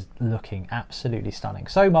painting is looking absolutely stunning.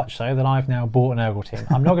 So much so that I've now bought a Nurgle team.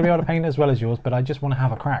 I'm not going to be able to paint it as well as yours, but I just want to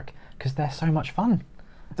have a crack because they're so much fun.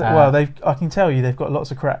 Well, I can tell you they've got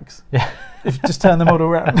lots of cracks. Yeah. If you just turn the model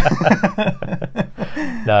around.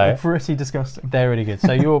 No. They're pretty disgusting. They're really good.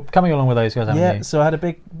 So you're coming along with those guys, haven't you? So I had a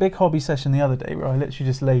big hobby session the other day where I literally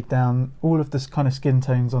just laid down all of this kind of skin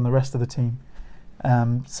tones on the rest of the team.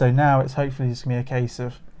 So now it's hopefully just going to be a case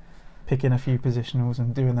of picking a few positionals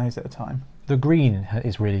and doing those at a time. The green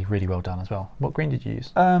is really well done as well. What green did you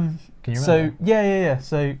use? Can you remember? So yeah.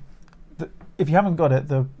 So if you haven't got it,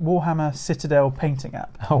 the Warhammer Citadel painting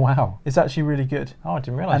app. Oh wow, it's actually really good. Oh, I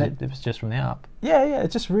didn't realise it was just from the app. Yeah,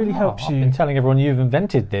 it just really helps you. I've been telling everyone you've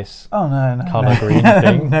invented this. Oh no, colour green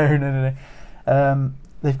thing. No.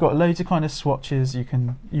 They've got loads of kind of swatches. You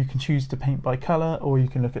can choose to paint by colour, or you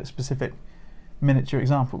can look at specific miniature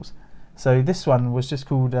examples. So this one was just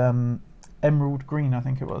called Emerald Green, I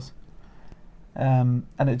think it was, and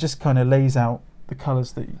it just kind of lays out the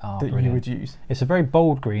colours that you would use. It's a very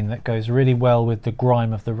bold green that goes really well with the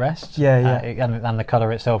grime of the rest. And the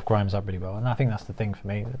colour itself grimes up really well, and I think that's the thing for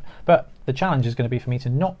me. But the challenge is going to be for me to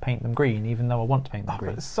not paint them green, even though I want to paint them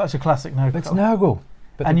green. It's such a classic Nurgle. It's Nurgle.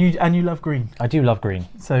 And you love green. I do love green.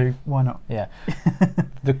 So why not? Yeah.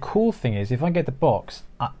 The cool thing is, if I get the box,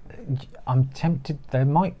 I'm tempted. There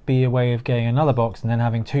might be a way of getting another box and then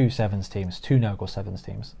having two Nurgle Sevens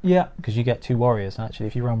teams. Yeah. Because you get two warriors. And actually,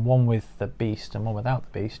 if you run one with the beast and one without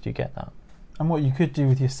the beast, you get that. And what you could do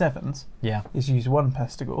with your sevens, yeah, is use one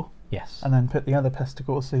Pestigore Yes. and then put the other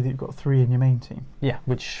pesticles so that you've got 3 in your main team. Yeah,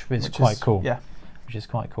 which is quite cool. Yeah. Which is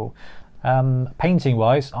quite cool. Painting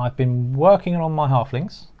wise, I've been working on my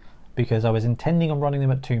halflings because I was intending on running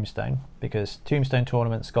them at Tombstone, because Tombstone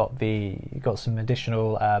tournaments got some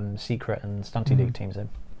additional secret and stunty league teams in.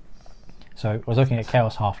 So I was looking at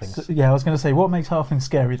Chaos Halflings. So, I was going to say, what makes halflings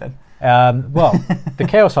scary then? Well, the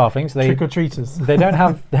Chaos Halflings, Trick or treaters. they don't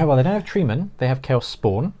have treemen. They have Chaos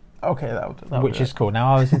Spawn, Okay, that which is cool.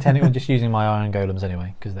 Now I was intending on just using my Iron Golems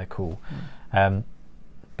anyway because they're cool.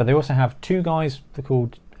 But they also have 2 guys they're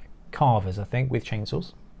called Carvers, I think, with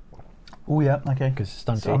chainsaws. Oh yeah, okay. Because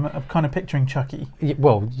stunty. So I'm kind of picturing Chucky.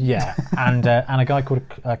 Well, yeah, and a guy called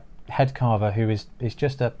a head carver who is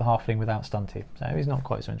just a halfling without stunty, so he's not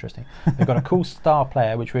quite so interesting. They've got a cool star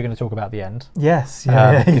player, which we're going to talk about at the end. Yes,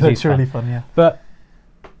 yeah, he looks really fun. Yeah, but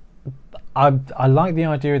I like the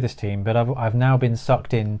idea of this team, but I've now been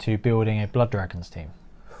sucked into building a Blood Dragons team.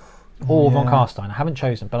 All von Carstein. I haven't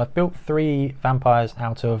chosen, but I've built 3 vampires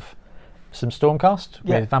out of some Stormcast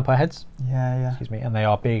with vampire heads. Yeah. Excuse me, and they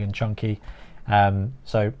are big and chunky.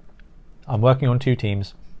 So I'm working on 2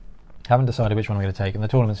 teams. Haven't decided which one I'm going to take, and the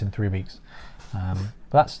tournament's in 3 weeks. But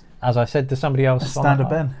that's, as I said to somebody else, standard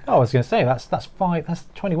Ben. Oh, I was going to say that's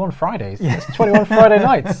 21 Fridays. Yeah. That's 21 Friday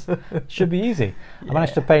nights. Should be easy. Yeah. I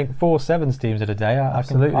managed to paint 4 sevens teams in a day.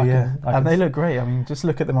 Absolutely, and they look great. I mean, just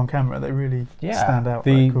look at them on camera; they really stand out.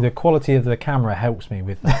 The quality of the camera helps me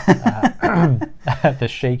with that. The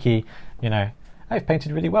shaky, I've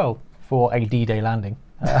painted really well for a D-Day landing,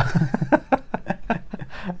 but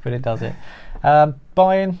it does it.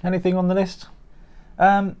 Buying anything on the list?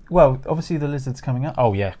 Well, obviously the Lizard's coming up.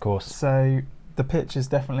 Oh yeah, of course. So the pitch is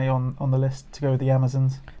definitely on the list to go with the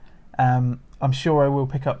Amazons. I'm sure I will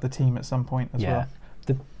pick up the team at some point as well.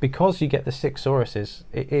 Because you get the 6 Sauruses,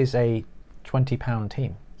 it is a £20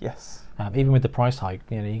 team. Yes. Even with the price hike,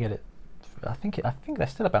 you get it. I think they're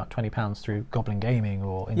still about £20 through Goblin Gaming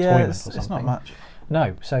or Entoyment or something. It's not much.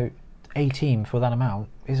 No, so a team for that amount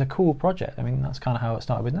is a cool project. I mean, that's kind of how it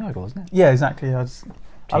started with Nurgle, isn't it? Yeah, exactly.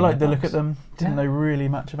 I like the look at them. Didn't know really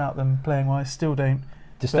much about them playing wise. Still don't.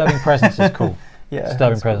 Disturbing Presence is cool. Yeah,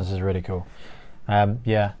 Disturbing Presence is really cool.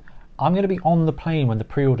 Yeah, I'm going to be on the plane when the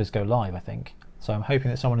pre-orders go live, I think. So I'm hoping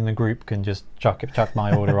that someone in the group can just chuck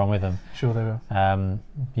my order on with them. Sure they will.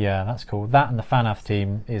 Yeah, that's cool. That and the Fanath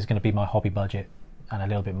team is going to be my hobby budget and a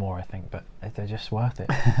little bit more, I think. But they're just worth it.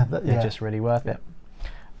 They're just really worth it.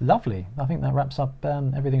 Lovely. I think that wraps up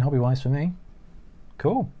everything hobby-wise for me.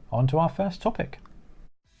 Cool. On to our first topic.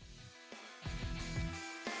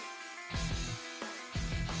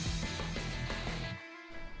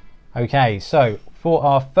 Okay, so for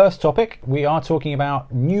our first topic, we are talking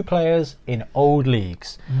about new players in old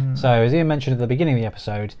leagues. So as Ian mentioned at the beginning of the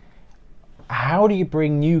episode, how do you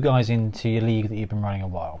bring new guys into your league that you've been running a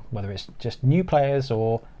while? Whether it's just new players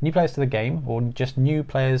to the game, or just new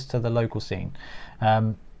players to the local scene.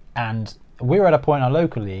 And we're at a point in our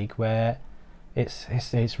local league where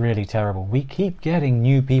it's really terrible. We keep getting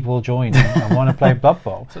new people joining and want to play Blood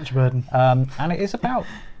Bowl. Such a burden. And it is about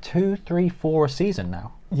 2, 3, 4 a season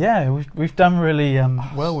now. Yeah, we've done really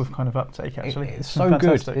well with kind of uptake actually. It's so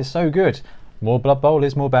good. It's so good. More Blood Bowl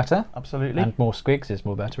is more better. Absolutely. And more Squigs is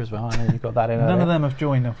more better as well. I know you've got that in. None of them have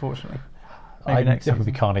joined, unfortunately. Maybe next it would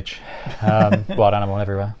be Carnage. Wild Animal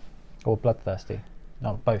everywhere. Or Bloodthirsty.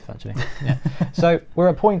 No, both actually. Yeah. So we're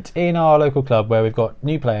at a point in our local club where we've got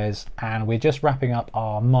new players and we're just wrapping up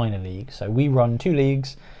our minor league. So we run 2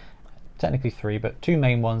 leagues, technically 3, but 2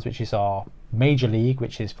 main ones, which is our major league,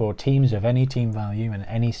 which is for teams of any team value and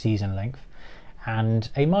any season length, and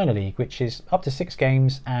a minor league, which is up to 6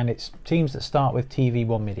 games, and it's teams that start with TV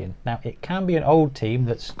 1 million. Now it can be an old team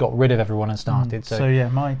that's got rid of everyone and started. So yeah,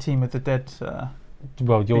 my team with the dead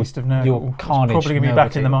Beast of Nurgle, your Carnage probably going to be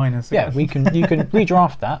back in the minors. Yeah, you can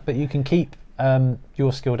redraft that, but you can keep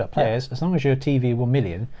your skilled up players as long as you're TV 1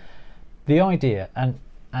 million. The idea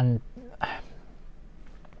and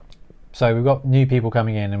so we've got new people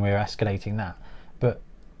coming in and we're escalating that, but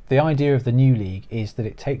the idea of the new league is that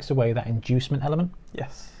it takes away that inducement element.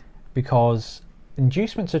 Yes. Because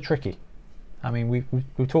inducements are tricky. I mean,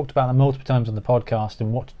 we've talked about them multiple times on the podcast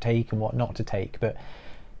and what to take and what not to take, but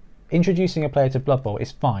introducing a player to Blood Bowl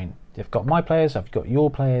is fine. I've got my players, I've got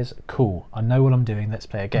your players, cool. I know what I'm doing, let's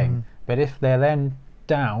play a game. But if they're then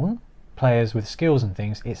down players with skills and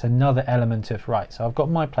things, it's another element of, right, so I've got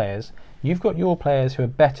my players, you've got your players who are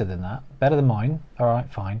better than that, better than mine, alright,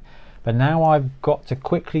 fine. But now I've got to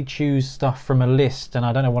quickly choose stuff from a list and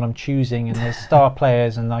I don't know what I'm choosing, and there's star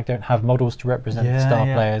players and I don't have models to represent the star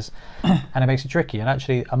players, and it makes it tricky. And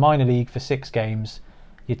actually a minor league for 6 games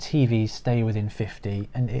your TVs stay within 50,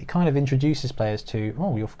 and it kind of introduces players to,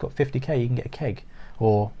 oh, you've got 50k, you can get a keg,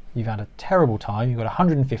 or you've had a terrible time, you've got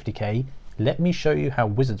 150k. Let me show you how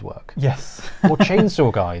wizards work. Yes. Or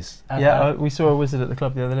chainsaw guys. We saw a wizard at the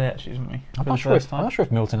club the other day, actually, didn't we? I'm not sure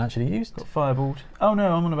if Milton actually used. Got fireballed. Oh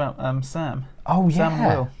no, I'm on about Sam. Oh yeah. Sam and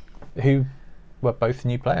Will, who were both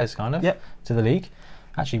new players, kind of, to the league.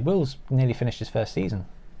 Actually, Will's nearly finished his first season,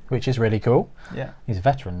 which is really cool. Yeah. He's a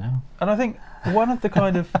veteran now. And I think one of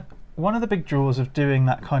the big draws of doing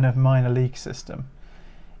that kind of minor league system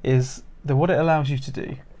is that what it allows you to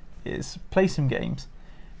do is play some games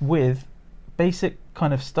with basic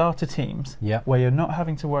kind of starter teams, where you're not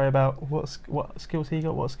having to worry about what skills he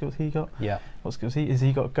got, what skills he got, what skills has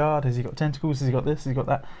he got guard, has he got tentacles, has he got this, has he got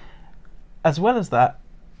that. As well as that,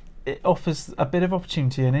 it offers a bit of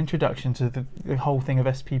opportunity and introduction to the whole thing of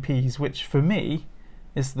SPPs, which for me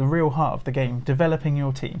is the real heart of the game. Developing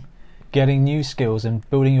your team, getting new skills and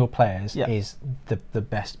building your players is the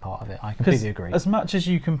best part of it. I completely agree. As much as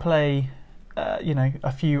you can play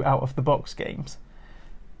a few out of the box games,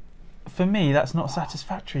 for me that's not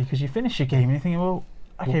satisfactory, because you finish your game and you're thinking, well,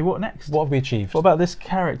 okay, what next? What have we achieved? What about this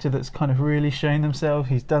character that's kind of really shown themselves?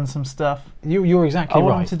 He's done some stuff. You're exactly right.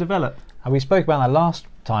 I want him to develop. And we spoke about that last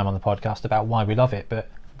time on the podcast about why we love it, but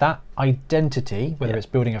that identity, whether it's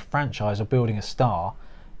building a franchise or building a star,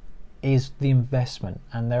 is the investment.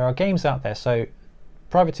 And there are games out there. So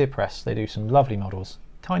Privateer Press, they do some lovely models.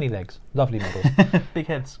 Tiny legs, lovely models. Big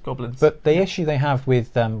heads, goblins. But the issue they have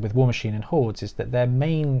with War Machine and Hordes is that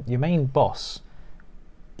your main boss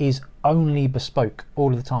is only bespoke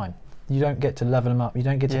all of the time. You don't get to level them up. You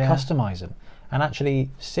don't get to customize them. And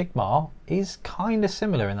actually, Sigmar is kind of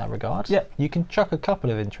similar in that regard. Yeah. You can chuck a couple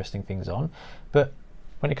of interesting things on, but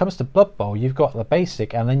when it comes to Blood Bowl, you've got the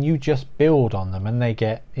basic, and then you just build on them, and they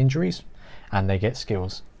get injuries, and they get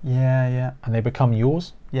skills. Yeah. And they become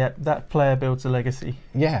yours. Yeah, that player builds a legacy.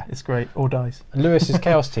 Yeah. It's great. Or dies. Lewis's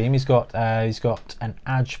Chaos team, he's got an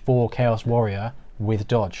Edge 4 Chaos Warrior with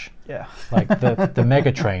dodge. Yeah. Like the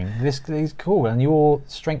Mega Train. This is cool. And your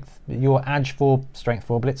Edge 4 Strength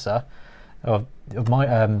 4 Blitzer of my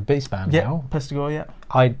Beastman now. Pestigore,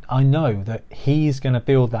 I know that he's going to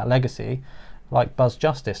build that legacy like Buzz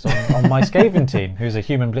Justice on my Skaven team, who's a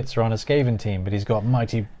human blitzer on a Skaven team, but he's got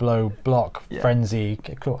Mighty Blow, Block, Frenzy,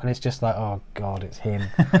 and it's just like, oh god, it's him.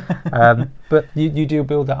 But you do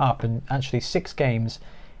build that up, and actually 6 games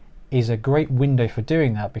is a great window for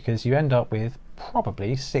doing that, because you end up with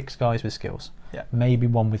probably 6 guys with skills, maybe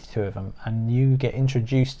one with 2 of them, and you get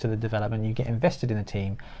introduced to the development, you get invested in the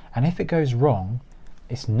team, and if it goes wrong,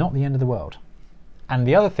 it's not the end of the world. And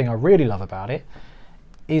the other thing I really love about it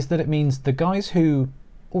is that it means the guys who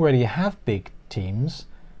already have big teams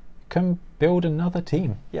can build another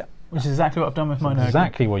team. Yeah, which is exactly what I've done with mine.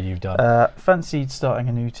 Exactly what you've done. Fancied starting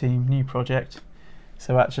a new team, new project.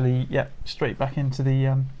 So actually, straight back into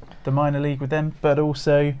the minor league with them, but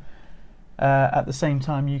also at the same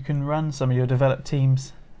time you can run some of your developed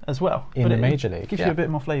teams as well. In the major league. It gives you a bit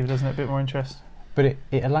more flavour, doesn't it? A bit more interest. But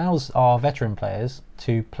it allows our veteran players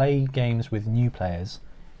to play games with new players,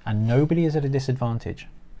 and nobody is at a disadvantage.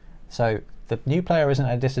 So the new player isn't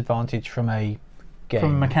at a disadvantage from a game.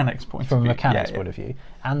 From a mechanics point of view.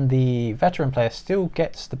 And the veteran player still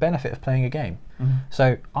gets the benefit of playing a game. Mm-hmm.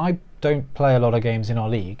 So I don't play a lot of games in our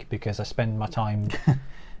league because I spend my time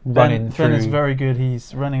running through. Ben is very good.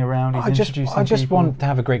 He's running around. He's introducing I just people. Want to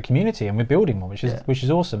have a great community, and we're building one, which is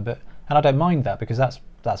awesome. And I don't mind that, because that's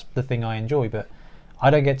the thing I enjoy. But I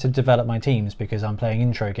don't get to develop my teams because I'm playing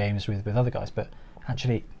intro games with other guys. But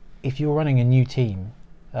actually, if you're running a new team,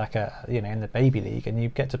 like in the baby league, and you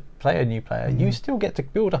get to play a new player, you still get to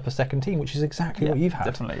build up a second team, which is exactly what you've had.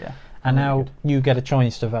 Definitely, yeah. And now you get a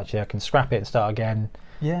choice of actually, I can scrap it and start again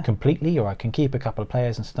completely, or I can keep a couple of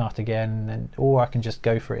players and start again, or I can just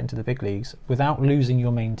go for it into the big leagues without losing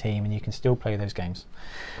your main team, and you can still play those games.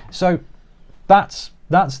 So that's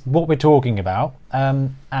what we're talking about,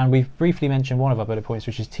 and we've briefly mentioned one of our bullet points,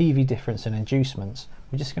 which is TV difference and inducements.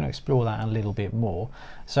 We're just going to explore that a little bit more.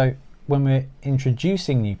 So when we're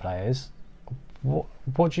introducing new players,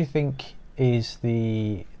 what do you think is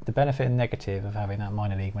the benefit and negative of having that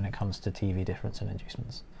minor league when it comes to TV difference and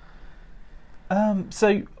inducements?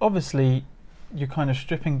 So obviously you're kind of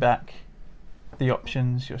stripping back the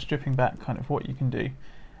options, you're stripping back kind of what you can do.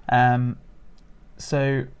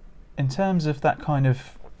 So in terms of that kind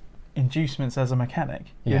of inducements as a mechanic,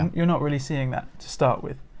 you're not really seeing that to start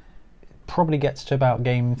with. Probably gets to about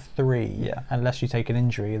game 3, unless you take an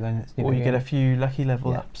injury, then or you get a few lucky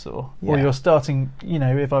level ups, or you're starting.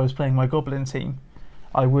 If I was playing my Goblin team,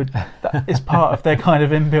 I would. That is part of their kind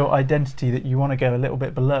of inbuilt identity that you want to go a little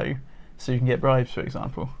bit below, So you can get bribes, for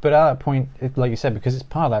example. But at that point, like you said, because it's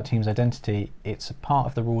part of that team's identity, it's a part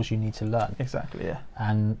of the rules you need to learn. Exactly, yeah.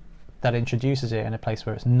 And that introduces it in a place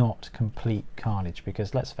where it's not complete carnage.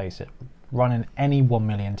 Because let's face it, running any 1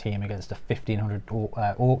 million team against a 1500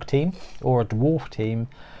 orc team, or a dwarf team,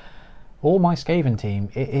 or my Skaven team,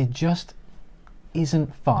 it just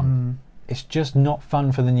isn't fun. It's just not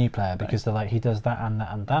fun for the new player, because they're like, he does that and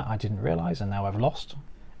that and that, I didn't realise, and now I've lost.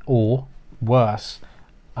 Or, worse,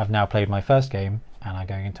 I've now played my first game and I'm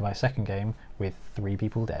going into my second game with 3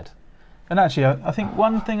 people dead. And actually, I think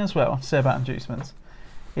one thing as well to say about inducements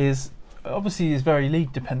is, obviously it's very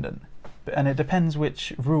league dependent, and it depends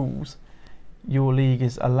which rules your league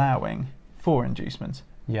is allowing for inducements.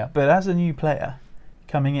 Yeah. But as a new player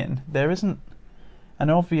coming in, there isn't an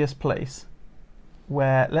obvious place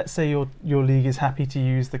where, let's say your league is happy to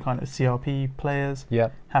use the kind of CRP players,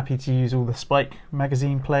 happy to use all the Spike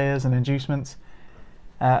magazine players and inducements,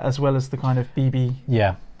 as well as the kind of BB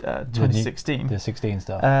 2016. The 16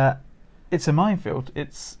 stuff. It's a minefield. It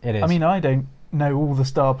is. I mean, I don't know all the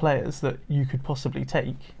star players that you could possibly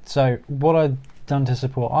take. So what I've done to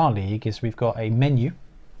support our league is we've got a menu.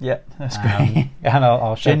 Yeah, that's great. And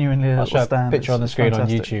I'll show, Genuinely I'll show a picture on the screen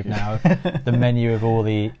fantastic. on YouTube now of the menu of all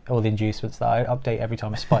the inducements that I update every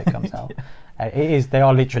time a spike comes out. They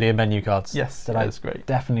are literally a menu cards. Yes, that that's I great.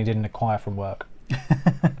 Definitely didn't acquire from work,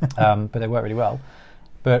 but they work really well.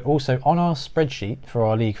 But also on our spreadsheet for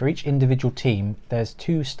our league, for each individual team, there's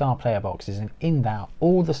 2 star player boxes, and in that,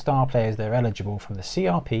 all the star players that are eligible from the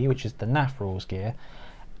CRP, which is the NAF rules gear,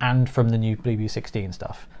 and from the new Blue 16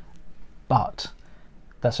 stuff. But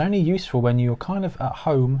that's only useful when you're kind of at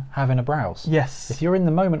home having a browse. Yes. If you're in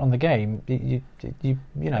the moment on the game, you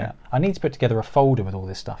know, I need to put together a folder with all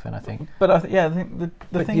this stuff in, I think. But I think the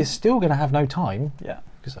but thing, you're still going to have no time. Yeah.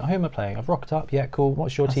 Because at home I'm playing. I've rocked up. Yeah, cool.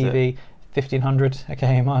 What's your That's TV? 1500 a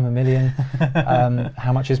game. I'm a million.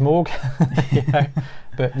 How much is Morg? You know?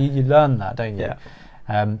 But you learn that, don't you?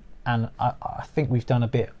 Yeah. And I think we've done a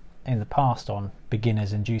bit in the past on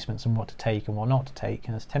beginners inducements and what to take and what not to take.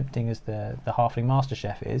 And as tempting as the Halfling Master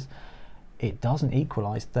Chef is, it doesn't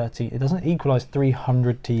equalise 30. It doesn't equalise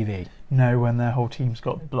 300 TV. No, when their whole team's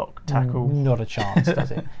got block, tackle. Not a chance,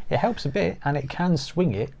 does it? It helps a bit, and it can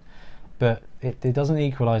swing it, but it doesn't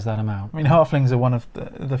equalise that amount. I mean, Halflings are one of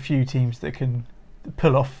the few teams that can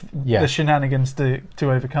pull off the shenanigans to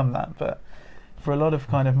overcome that. But for a lot of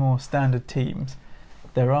kind of more standard teams,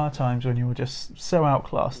 there are times when you're just so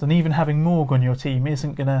outclassed, and even having Morg on your team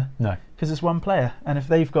isn't gonna. No. Because it's one player, and if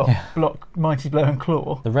they've got block, Mighty Blow, and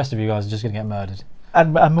Claw, the rest of you guys are just gonna get murdered.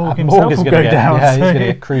 And Morg himself will go down. Yeah, he's gonna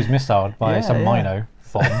get cruise missiled by some Mino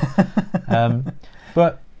bomb.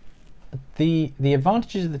 But the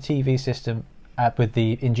advantages of the TV system with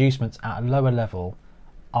the inducements at a lower level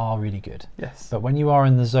are really good. Yes. But when you are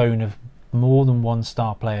in the zone of more than one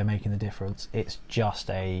star player making the difference, it's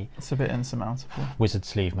a bit insurmountable wizard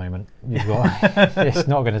sleeve moment. You've got it's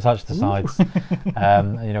not going to touch the sides,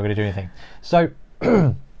 and you're not going to do anything. So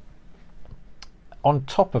on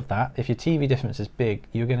top of that, if your TV difference is big,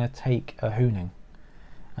 you're going to take a hooning,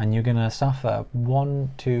 and you're going to suffer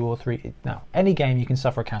 1, 2 or 3. Now, any game you can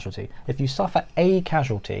suffer a casualty. If you suffer a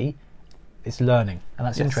casualty, it's learning, and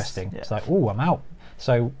that's interesting. Yeah. It's like, oh, I'm out.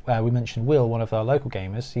 So we mentioned Will, one of our local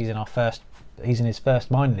gamers. He's in his first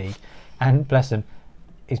minor league, and bless him,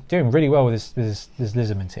 he's doing really well with his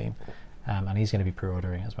Lizardman team, and he's going to be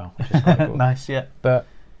pre-ordering as well, which is quite cool. Nice, yeah. But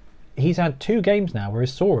he's had 2 games now where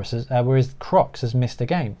his Crocs has missed a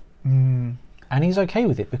game, and he's okay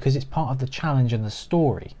with it because it's part of the challenge and the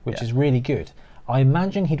story, which is really good. I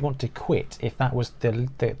imagine he'd want to quit if that was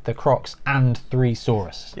the Crocs and 3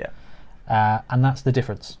 Saurus. Yeah. And that's the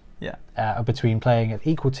difference. Yeah. Between playing an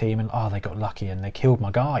equal team and they got lucky and they killed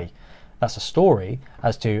my guy. That's a story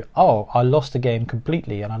as to I lost a game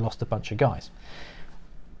completely and I lost a bunch of guys.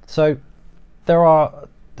 So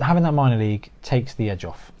having that minor league takes the edge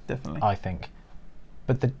off. Definitely. I think.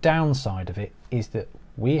 But the downside of it is that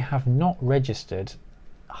we have not registered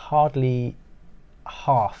hardly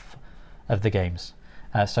half of the games.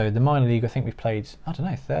 So the minor league, I think we've played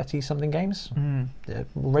 30 something games.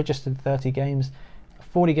 Registered 30 games.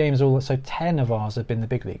 40 games all, so 10 of ours have been the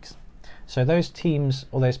big leagues. So those teams,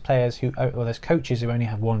 or those players or those coaches who only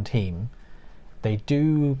have one team, they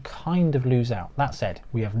do kind of lose out. That said,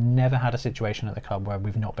 we have never had a situation at the club where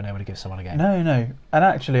we've not been able to give someone a game. No. And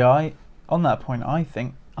actually, on that point, I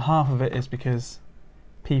think half of it is because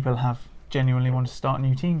people have genuinely wanted to start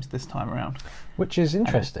new teams this time around. Which is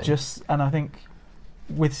interesting. And I think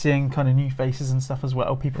with seeing kind of new faces and stuff as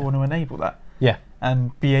well, people want to enable that. Yeah.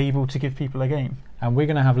 And be able to give people a game. And we're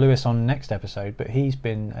going to have Lewis on next episode, but he's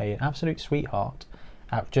been an absolute sweetheart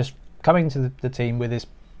at just coming to the team with his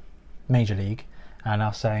major league and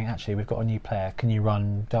us saying, actually, we've got a new player. Can you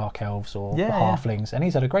run Dark Elves or Halflings? And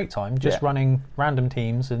he's had a great time just running random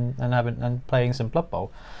teams and playing some Blood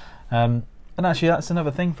Bowl. And actually, that's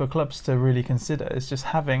another thing for clubs to really consider, is just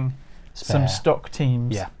having some stock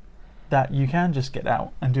teams that you can just get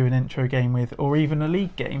out and do an intro game with, or even a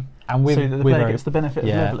league game, so that the player gets the benefit of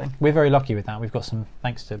levelling. We're very lucky with that. We've got some,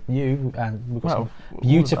 thanks to you, and we've got some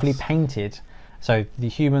beautifully painted. So the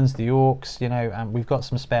humans, the orcs, and we've got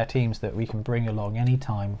some spare teams that we can bring along any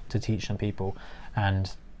time to teach some people.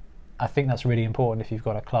 And I think that's really important if you've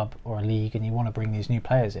got a club or a league and you want to bring these new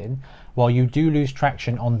players in. While you do lose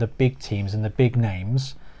traction on the big teams and the big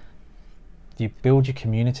names, you build your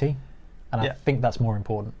community, and I think that's more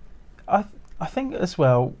important. I think as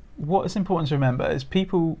well, what is important to remember is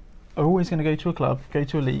people are always going to go to a club, go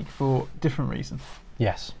to a league for different reasons.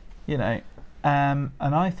 Yes. And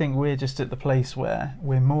I think we're just at the place where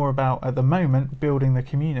we're more about, at the moment, building the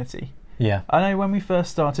community. Yeah. I know when we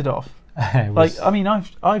first started off,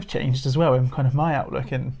 I've changed as well in kind of my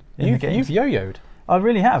outlook in the games. You've yo-yoed. I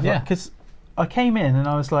really have, because I came in and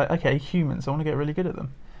I was like, okay, humans, I want to get really good at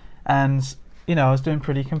them. And, I was doing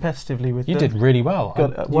pretty competitively with them. You did really well.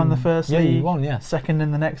 Won the first league. Yeah, you won, second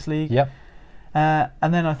in the next league. Yep.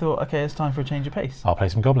 And then I thought, okay, it's time for a change of pace. I'll play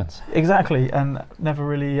some goblins. Exactly, and never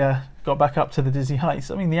really got back up to the dizzy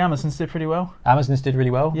heights. I mean, the Amazons did pretty well. Amazons did really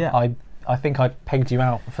well. Yeah. I think I pegged you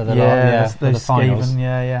out for the the finals.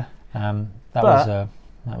 Skaven,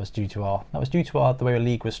 That was due to the way the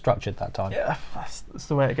league was structured that time. Yeah, that's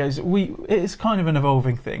the way it goes. It's kind of an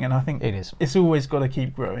evolving thing, and I think it is. It's always got to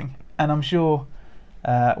keep growing. And I'm sure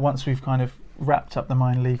once we've kind of wrapped up the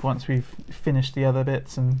minor league, once we've finished the other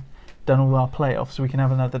bits and done all our playoffs, we can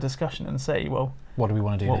have another discussion and say, well, what do we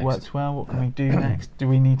want to do next? What works well? What can we do next? Do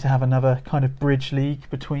we need to have another kind of bridge league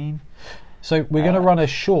between? So we're going to run a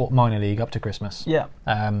short minor league up to Christmas. Yeah.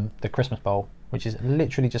 The Christmas Bowl, which is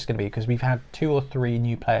literally just going to be, because we've had 2 or 3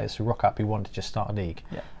 new players who rock up who want to just start a league.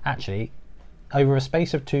 Yeah. Actually, over a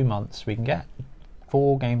space of 2 months, we can get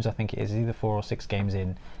 4 games, I think it is, either 4 or 6 games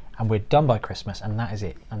in, and we're done by Christmas, and that is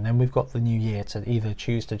it. And then we've got the new year to either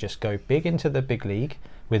choose to just go big into the big league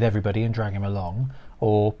with everybody and drag them along,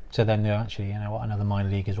 or to then go, actually, you know what, another minor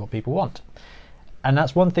league is what people want. And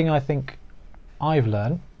that's one thing I think I've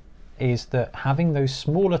learned, is that having those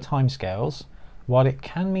smaller timescales, while it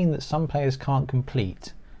can mean that some players can't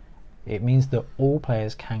complete, it means that all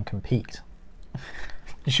players can compete.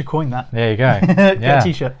 You should coin that. There you go. Get a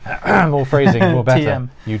t-shirt. More phrasing, more better. TM.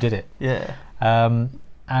 You did it. Yeah.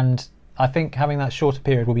 And I think having that shorter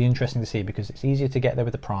period will be interesting to see, because it's easier to get there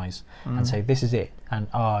with a prize and say, this is it. And,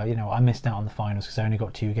 I missed out on the finals because I only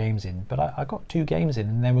got 2 games in. But I got 2 games in,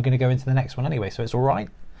 and then we're going to go into the next one anyway, so it's all right.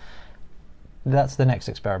 That's the next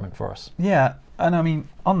experiment for us. Yeah, and I mean,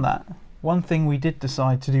 on that, one thing we did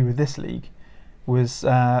decide to do with this league was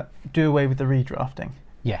do away with the redrafting.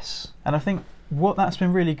 Yes. And I think what that's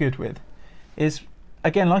been really good with is,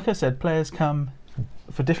 again, like I said, players come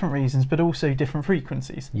for different reasons, but also different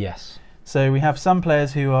frequencies. Yes. So we have some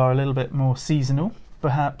players who are a little bit more seasonal.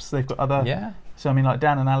 Perhaps they've got other... Yeah. So I mean, like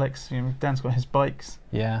Dan and Alex, Dan's got his bikes.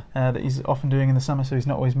 Yeah. That he's often doing in the summer, so he's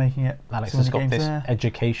not always making it. Alex has got this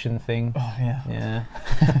education thing. Oh yeah.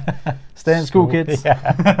 Yeah. Stay in school, kids.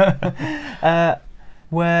 Yeah.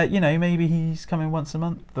 Where maybe he's coming once a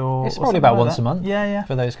month, or it's probably about like once that. a month. Yeah.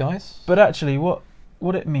 For those guys. But actually, what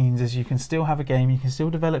it means is you can still have a game, you can still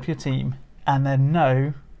develop your team, and then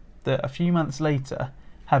know that a few months later,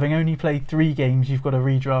 having only played 3 games, you've got to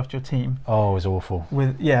redraft your team. Oh, it was awful.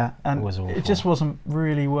 And it was awful. It just wasn't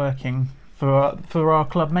really working for our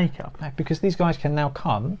club makeup. Because these guys can now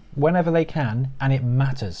come whenever they can, and it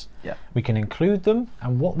matters. Yeah. We can include them,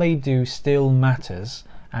 and what they do still matters,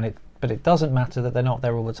 but it doesn't matter that they're not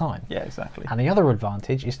there all the time. Yeah, exactly. And the other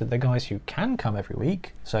advantage is that the guys who can come every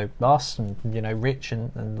week, so us and Rich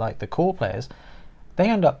and like the core players, they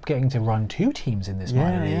end up getting to run 2 teams in this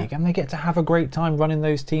minor league, and they get to have a great time running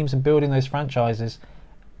those teams and building those franchises,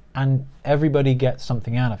 and everybody gets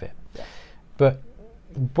something out of it. Yeah. But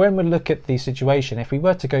when we look at the situation, if we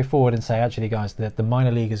were to go forward and say, actually guys, the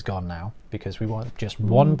minor league is gone now because we want just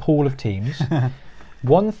one pool of teams.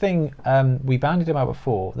 One thing we bandied about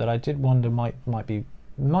before that I did wonder might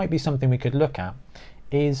be something we could look at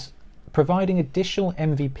is providing additional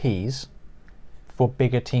MVPs for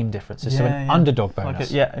bigger team differences, so an underdog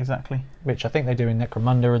bonus. Exactly. Which I think they do in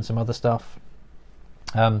Necromunda and some other stuff.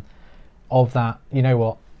 Of that, you know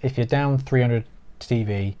what? If you're down 300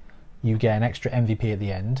 TV, you get an extra MVP at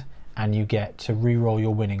the end, and you get to re-roll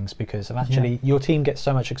your winnings because of actually your team gets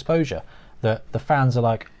so much exposure. that the fans are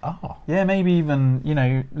like, oh. Yeah, maybe even,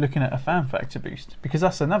 looking at a fan factor boost, because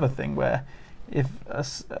that's another thing where if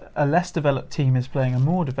a less developed team is playing a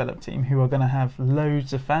more developed team who are going to have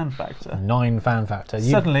loads of fan factor, 9 fan factor,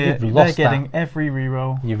 suddenly they're getting every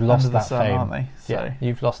reroll. You've lost under the that sun, fame, aren't they? Yeah,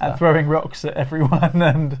 you've lost and that. Throwing rocks at everyone,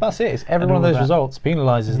 and that's it. It's every one of those results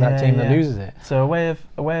penalises that team that loses it. So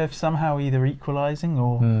a way of somehow either equalising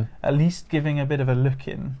or at least giving a bit of a look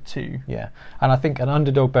in to. Yeah, and I think an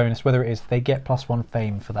underdog bonus, whether it is they get +1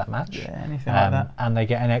 fame for that match, anything like that, and they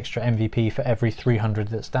get an extra MVP for every 300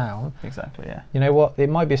 that's down. Exactly. Yeah. You know what? It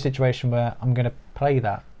might be a situation where I'm going to play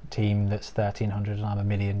that team that's 1300 and I'm 1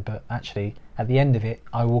 million, but actually at the end of it,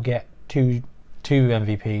 I will get two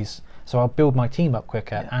MVPs. So I'll build my team up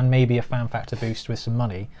quicker and maybe a fan factor boost with some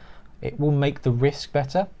money. It will make the risk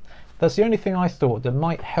better. That's the only thing I thought that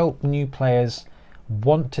might help new players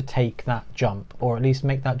want to take that jump, or at least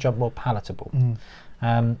make that jump more palatable.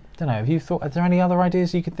 Don't know. Have you thought? Are there any other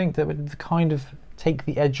ideas you could think that would kind of take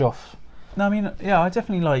the edge off? No, I mean, I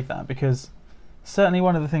definitely like that, because certainly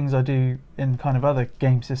one of the things I do in kind of other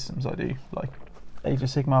game systems I do, like Age of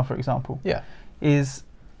Sigmar, for example, is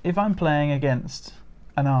if I'm playing against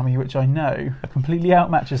an army which I know completely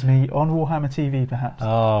outmatches me on Warhammer TV, perhaps.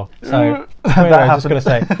 Oh, so I was just going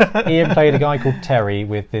to say, Ian played a guy called Terry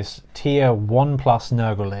with this tier 1+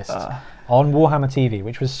 Nurgle list on Warhammer TV,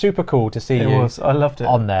 which was super cool to see. I loved it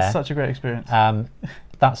on there. Such a great experience.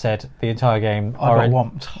 That said, the entire game, our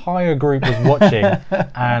entire group was watching,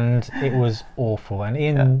 and it was awful. And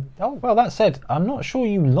Ian, that said, I'm not sure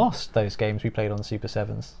you lost those games we played on Super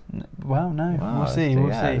 7s. Well, no, we'll see.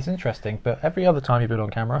 It's interesting, but every other time you've been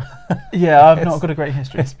on camera, I've not got a great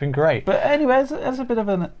history. It's been great. But anyway, as a bit of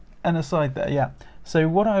an aside there, So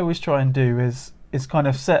what I always try and do is kind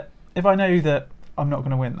of set, if I know that I'm not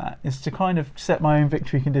going to win that, is to kind of set my own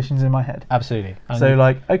victory conditions in my head. Absolutely.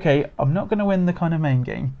 So okay, I'm not going to win the kind of main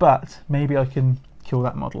game, but maybe I can kill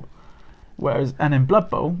that model. And in Blood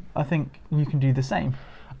Bowl, I think you can do the same.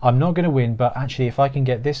 I'm not going to win, but actually if I can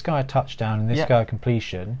get this guy a touchdown and this guy a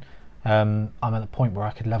completion, I'm at the point where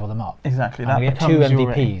I could level them up. Exactly. And I get 2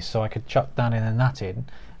 MVPs, so I could chuck that in and that in.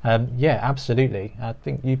 Absolutely. I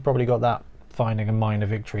think you've probably got that finding a minor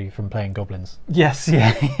victory from playing goblins. Yes,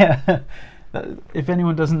 yeah. If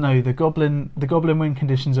anyone doesn't know, the goblin win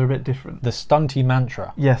conditions are a bit different. The stunty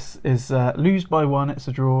mantra. Yes, is lose by 1, it's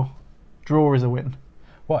a draw. Draw is a win.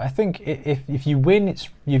 Well, I think if you win,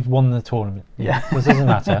 you've won the tournament. Yeah. It doesn't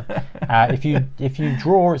matter. If you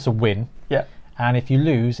draw, it's a win. Yeah. And if you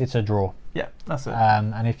lose, it's a draw. Yeah, that's it.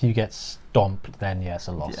 And if you get stomped, then it's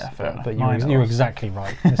a loss. Yeah, fair enough. But you're exactly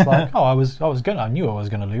right. It's like, I knew I was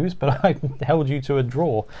gonna lose, but I held you to a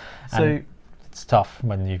draw. So it's tough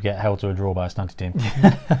when you get held to a draw by a stunted team.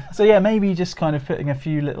 So maybe just kind of putting a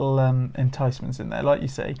few little enticements in there, like you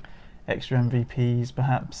say, extra MVPs,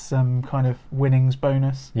 perhaps some kind of winnings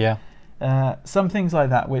bonus. Yeah. Some things like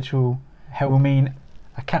that, which will mean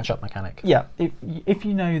a catch-up mechanic. Yeah. If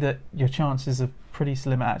you know that your chances are pretty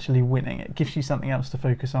slim at actually winning, it gives you something else to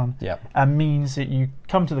focus on. Yeah. And means that you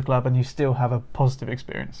come to the club and you still have a positive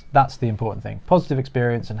experience. That's the important thing. Positive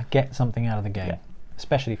experience and get something out of the game,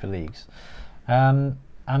 especially for leagues. And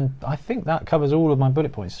I think that covers all of my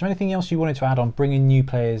bullet points. Is there anything else you wanted to add on bringing new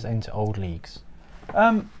players into old leagues?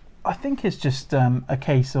 I think it's just a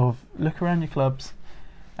case of look around your clubs,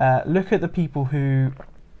 look at the people who,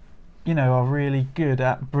 are really good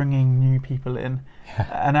at bringing new people in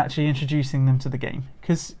and actually introducing them to the game.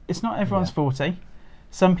 Because it's not everyone's forte.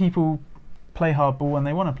 Some people play hardball and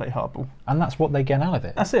they want to play hardball. And that's what they get out of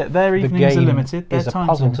it. That's it. Their evenings are limited. Their is a time's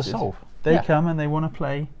puzzle limited. to solve. They come and they want to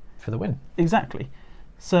play for the win. Exactly.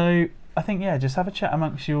 So I think, just have a chat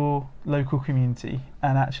amongst your local community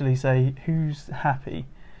and actually say who's happy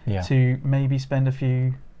to maybe spend a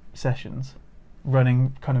few sessions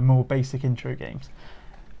running kind of more basic intro games.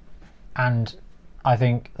 And I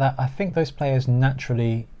think those players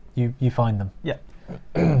naturally you find them. Yeah.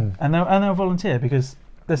 and they'll volunteer, because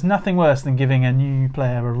there's nothing worse than giving a new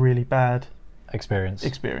player a really bad experience,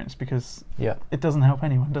 because it doesn't help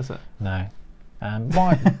anyone, does it? No.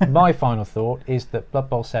 My final thought is that Blood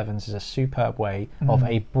Bowl 7s is a superb way of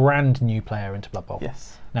a brand new player into Blood Bowl.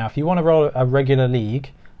 Yes. Now, if you want to roll a regular league,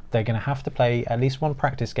 they're going to have to play at least one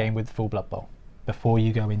practice game with full Blood Bowl before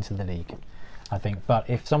you go into the league, I think. But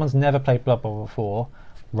if someone's never played Blood Bowl before,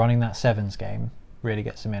 running that 7s game really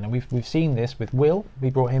gets them in. And we've seen this with Will. We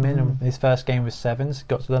brought him in, and his first game was 7s,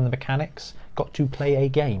 got to learn the mechanics, got to play a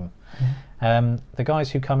game. The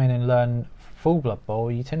guys who come in and learn full Blood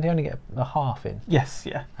Bowl, you tend to only get a half in. Yes,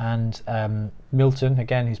 yeah. And Milton,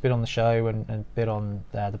 again, who's been on the show and been on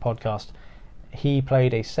the podcast, he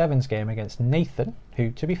played a sevens game against Nathan,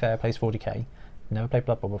 who, to be fair, plays 40k, never played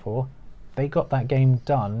Blood Bowl before. They got that game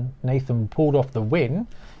done. Nathan pulled off the win,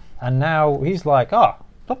 and now he's like,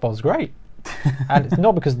 Blood Bowl's great. And it's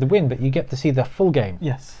not because of the win, but you get to see the full game.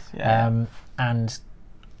 Yes. Yeah. And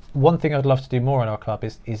one thing I'd love to do more in our club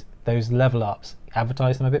is those level ups,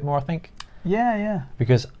 advertise them a bit more, I think. Yeah.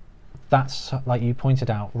 Because that's, like you pointed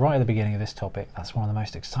out right at the beginning of this topic, that's one of the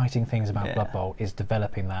most exciting things about Blood Bowl, is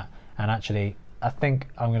developing that. And actually, I think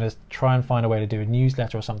I'm going to try and find a way to do a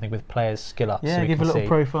newsletter or something with players' skill ups. Yeah, so we give can a little see.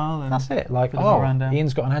 profile. And that's it. Like, rundown.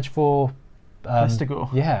 Ian's got an Edge 4. Vestigor.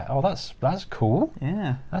 Yeah. Oh, that's cool.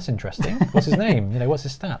 Yeah. That's interesting. What's his name? What's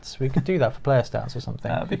his stats? We could do that for player stats or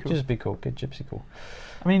something. That'd be cool. Just be cool. Good gypsy cool.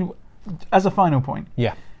 I mean, as a final point.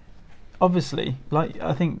 Yeah. Obviously, like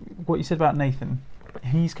I think what you said about Nathan,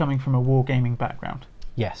 he's coming from a wargaming background.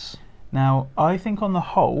 Yes. Now, I think on the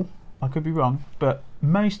whole, I could be wrong, but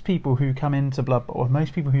most people who come into Blood Bowl, or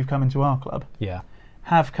most people who've come into our club,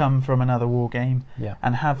 have come from another wargame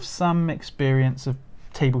and have some experience of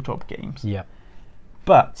tabletop games. Yeah.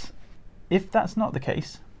 But if that's not the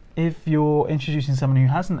case, if you're introducing someone who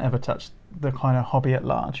hasn't ever touched the kind of hobby at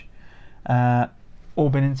large, or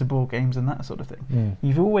been into board games and that sort of thing,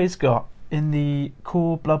 you've always got in the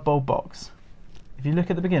core Blood Bowl box, if you look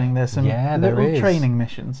at the beginning, there's some little training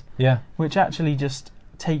missions which actually just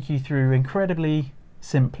take you through incredibly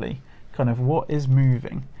simply kind of what is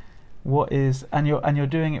moving, and you're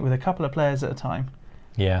doing it with a couple of players at a time.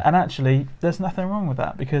 Yeah. And actually, there's nothing wrong with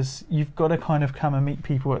that, because you've got to kind of come and meet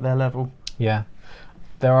people at their level. Yeah.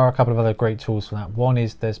 There are a couple of other great tools for that. One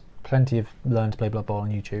is there's plenty of Learn to Play Blood Bowl on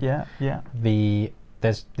YouTube. Yeah.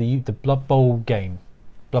 There's the Blood Bowl game,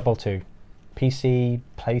 Blood Bowl 2, PC,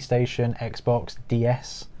 PlayStation, Xbox,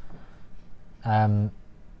 DS, and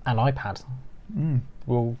iPad.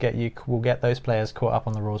 We'll get those players caught up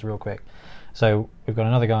on the rules real quick. So we've got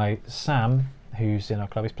another guy, Sam, who's in our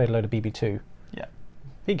club. He's played a load of BB2. Yeah.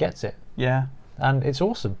 He gets it. Yeah. And it's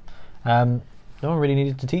awesome. No one really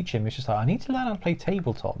needed to teach him. It's just like, I need to learn how to play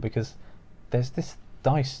tabletop, because there's this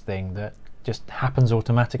dice thing that just happens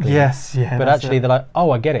automatically. Yes, yeah. But actually they're like,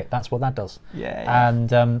 I get it. That's what that does. Yeah.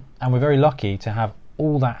 And we're very lucky to have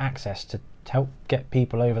all that access to help get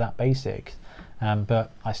people over that basic.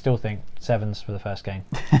 But I still think sevens for the first game.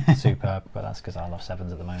 Superb. But that's because I love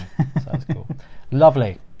sevens at the moment. So that's cool.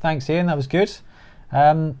 Lovely. Thanks, Ian. That was good.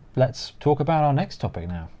 Let's talk about our next topic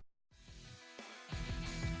now.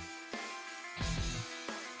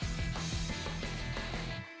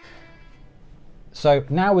 So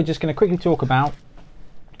now we're just going to quickly talk about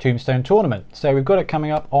Tombstone tournament. So we've got it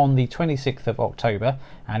coming up on the 26th of October,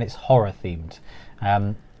 and it's horror themed.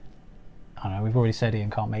 I know we've already said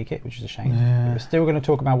Ian can't make it, which is a shame. Yeah. But we're still going to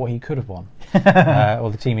talk about what he could have won,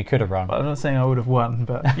 or the team he could have run. Well, I'm not saying I would have won,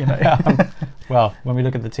 but you know. Well, when we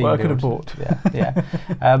look at the team, I could have bought.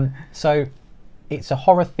 Yeah. So it's a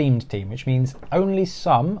horror themed team, which means only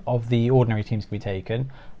some of the ordinary teams can be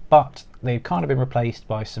taken, but they've kind of been replaced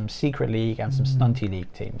by some secret league and some stunty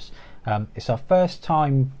league teams. It's our first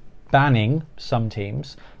time banning some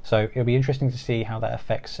teams, so it'll be interesting to see how that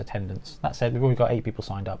affects attendance. That said, we've already got 8 people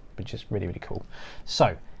signed up, which is really, really cool.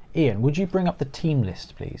 So, Ian, would you bring up the team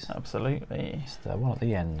list, please? Absolutely. It's the one at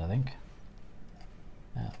the end, I think.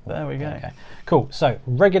 There we go. Okay, cool. So,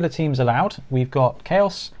 regular teams allowed. We've got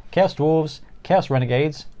Chaos, Chaos Dwarves, Chaos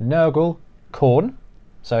Renegades, Nurgle, Khorne,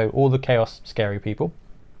 so all the Chaos scary people,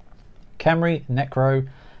 Khemri, Necro,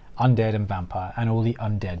 Undead and Vampire, and all the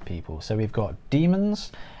undead people. So we've got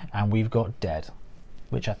demons and we've got dead,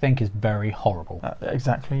 which I think is very horrible.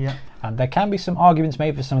 Exactly, yeah. And there can be some arguments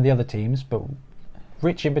made for some of the other teams, but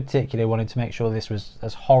Rich in particular wanted to make sure this was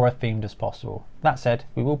as horror themed as possible. That said,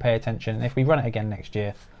 we will pay attention, and if we run it again next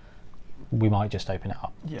year, we might just open it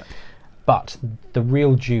up. Yeah. But the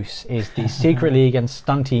real juice is the Secret League and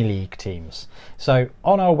Stunty League teams. So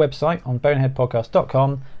on our website, on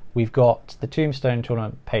boneheadpodcast.com, we've got the Tombstone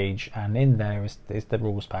tournament page, and in there is the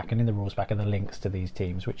rules pack, and in the rules pack are the links to these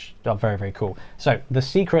teams, which are very, very cool. So the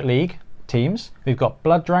Secret League teams, we've got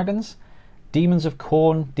Blood Dragons, Demons of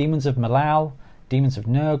Khorne, Demons of Malal, Demons of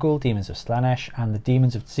Nurgle, Demons of Slanesh, and the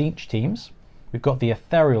Demons of Tzeentch teams. We've got the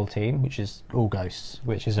Ethereal team, which is all ghosts,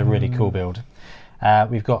 which is a really cool build.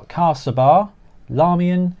 We've got Kar Sabar,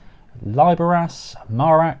 Lamian, Liberas,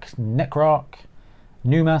 Marak, Necrarch,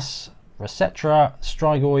 Numas, Resetra,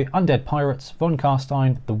 Strigoi, Undead Pirates, Von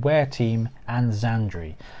Carstein, the Were team, and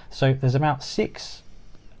Zandri. So there's about 6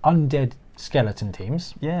 undead skeleton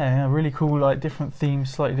teams. Yeah, really cool, like different themes,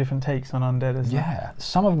 slightly different takes on undead, isn't it? Yeah,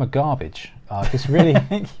 some of them are garbage. It's really,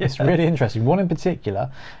 it's really interesting. One in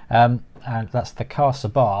particular, and that's the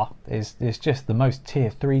Bar, is just the most tier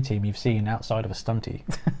 3 team you've seen outside of a stunty.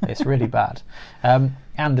 It's really bad. And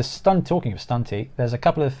talking of stunty, there's a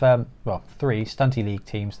couple of 3 stunty league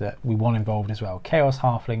teams that we want involved as well. Chaos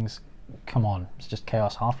Halflings, come on, it's just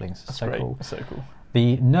Chaos Halflings. It's so great. cool. That's so cool.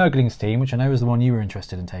 The Nurglings team, which I know is the one you were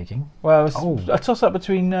interested in taking. Well, it's a toss-up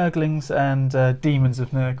between Nurglings and Demons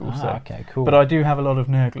of Nurgle. Okay, cool. But I do have a lot of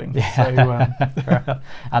Nurglings. Yeah. So,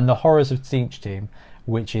 and the Horrors of Tzeentch team,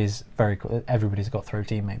 which is very cool. Everybody's got throw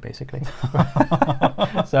teammate, basically.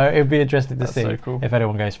 So it would be interesting to see if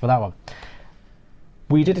anyone goes for that one.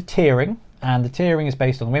 We did a tiering, and the tiering is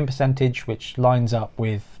based on win percentage, which lines up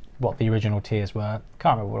with what the original tiers were.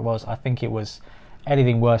 Can't remember what it was. I think it was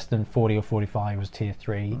anything worse than 40 or 45 was tier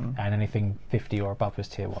 3, and anything 50 or above was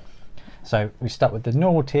tier 1. So we stuck with the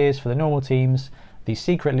normal tiers for the normal teams. The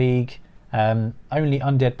Secret League, only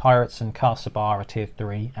Undead Pirates and Bar are tier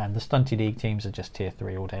 3, and the Stunty League teams are just tier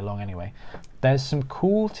 3 all day long anyway. There's some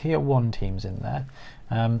cool tier 1 teams in there.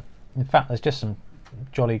 In fact, there's just some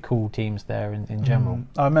jolly cool teams there in general.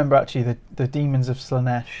 I remember actually the Demons of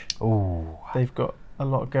Slaanesh. Ooh. They've got a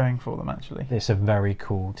lot going for them, actually. It's a very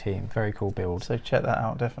cool team, very cool build. So check that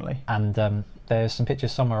out, definitely. And there's some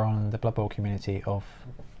pictures somewhere on the Blood Bowl community of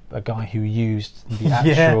a guy who used the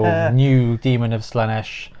actual new Demon of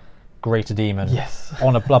Slaanesh Greater Demon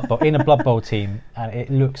on a Blood Bowl in a Blood Bowl team, and it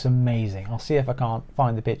looks amazing. I'll see if I can't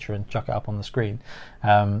find the picture and chuck it up on the screen,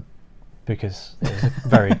 because it's a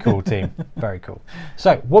very cool team, very cool.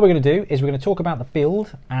 So what we're going to do is we're going to talk about the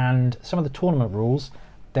build and some of the tournament rules.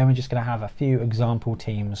 Then we're just going to have a few example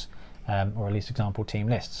teams, or at least example team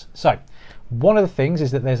lists. So one of the things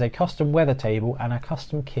is that there's a custom weather table and a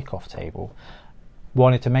custom kickoff table.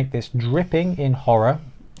 Wanted to make this dripping in horror,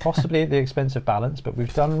 possibly at the expense of balance, but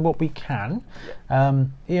we've done what we can.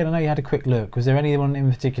 Ian, I know you had a quick look. Was there anyone in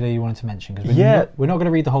particular you wanted to mention? Because we're not going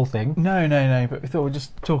to read the whole thing. No, but we thought we'd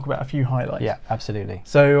just talk about a few highlights. Yeah, absolutely.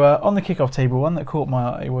 So on the kickoff table, one that caught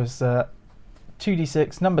my eye was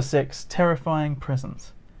 2d6, number 6, Terrifying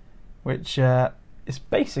Presence, which is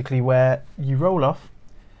basically where you roll off,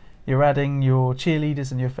 you're adding your cheerleaders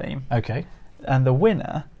and your fame. Okay. And the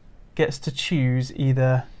winner gets to choose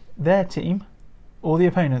either their team or the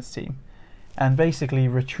opponent's team, and basically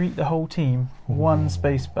retreat the whole team one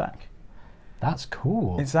space back. That's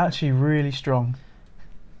cool. It's actually really strong.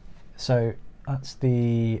 So that's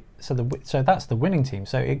the winning team.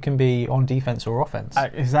 So it can be on defense or offense.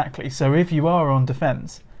 Exactly. So if you are on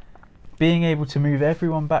defense, being able to move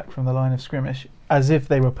everyone back from the line of skirmish as if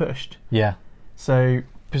they were pushed. Yeah. So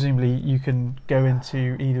presumably you can go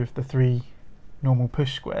into either of the 3 normal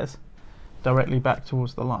push squares directly back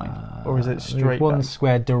towards the line, or is it straight one back?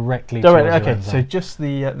 Square directly towards the okay, end so zone. just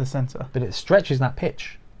the centre. But it stretches that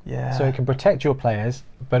pitch. Yeah. So it can protect your players,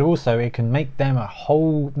 but also it can make them a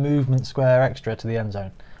whole movement square extra to the end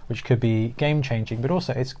zone, which could be game changing. But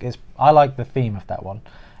also, it's I like the theme of that one.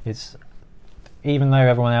 It's, even though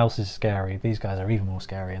everyone else is scary, these guys are even more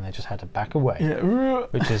scary, and they just had to back away,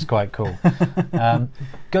 which is quite cool.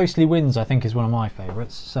 Ghostly Winds, I think, is one of my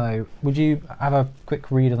favourites. So would you have a quick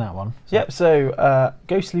read of that one? Yep, so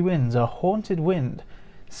Ghostly Winds, a haunted wind,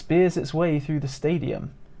 spears its way through the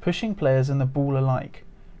stadium, pushing players and the ball alike.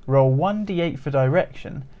 Roll 1d8 for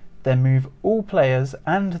direction, then move all players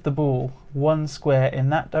and the ball 1 square in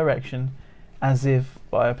that direction, as if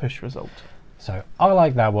by a push result. So I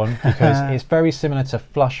like that one because it's very similar to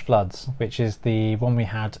Flush Floods, which is the one we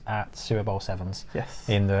had at Super Bowl 7s. Yes.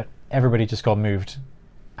 In that everybody just got moved,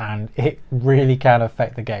 and it really can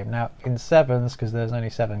affect the game. Now in 7s, because there's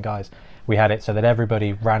only 7 guys, we had it so that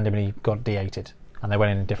everybody randomly got D8'd and they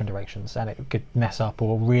went in different directions, and it could mess up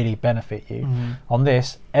or really benefit you. On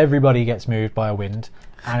this, everybody gets moved by a wind,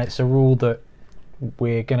 and it's a rule that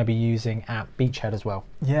we're going to be using at Beachhead as well.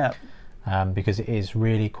 Yeah. Because it is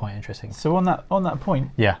really quite interesting. So on that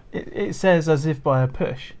point, yeah, it says as if by a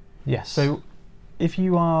push. Yes. So if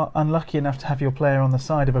you are unlucky enough to have your player on the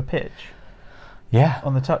side of a pitch,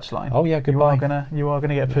 on the touchline, you are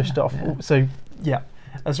gonna get pushed off. Yeah. So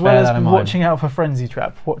as well as watching out for Frenzy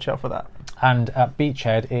Trap, watch out for that. And at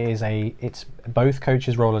Beachhead, it's both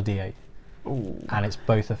coaches roll a D8. Ooh. And it's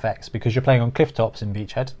both effects, because you're playing on cliff tops in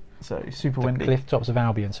Beachhead. So super windy. Cliff tops of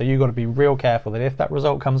Albion. So you've got to be real careful that if that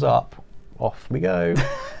result comes up, off we go.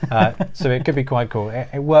 So it could be quite cool.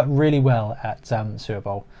 It worked really well at Super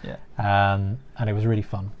Bowl. Yeah. And it was really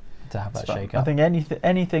fun to have that shake up. I think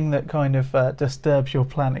anything that kind of disturbs your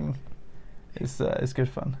planning It's good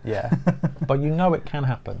fun. Yeah, but you know it can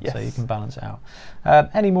happen, so you Yes. can balance it out.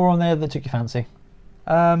 Any more on there that took your fancy?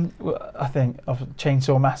 Well, I think of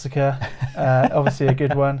Chainsaw Massacre, obviously a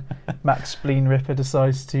good one. Max Spleen Ripper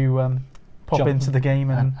decides to pop Jump into the game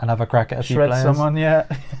and have a crack at a few shred players. someone. Yeah.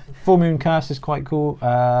 Full Moon Curse is quite cool.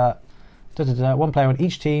 One player on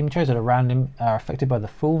each team chosen at random are affected by the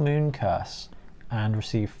Full Moon Curse and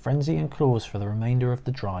receive Frenzy and Claws for the remainder of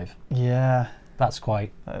the drive. Yeah. That's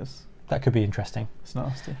quite. That could be interesting. It's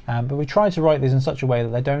nasty. But we try to write these in such a way that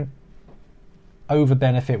they don't over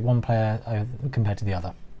benefit one player compared to the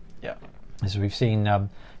other. Yeah. As we've seen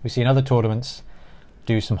other tournaments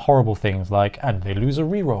do some horrible things and they lose a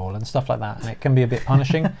reroll and stuff like that, and it can be a bit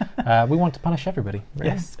punishing. We want to punish everybody.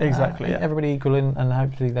 Really. Yes, exactly. Everybody equal and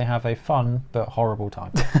hopefully they have a fun but horrible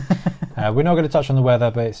time. We're not going to touch on the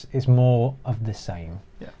weather, but it's more of the same.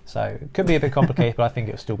 Yeah. So it could be a bit complicated, but I think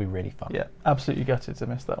it'll still be really fun. Yeah, absolutely gutted to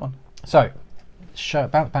miss that one. So,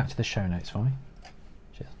 back to the show notes for me.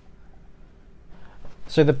 Cheers.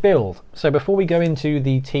 So the build. So before we go into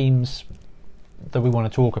the teams that we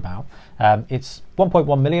want to talk about, it's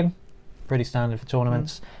 1.1 million, pretty standard for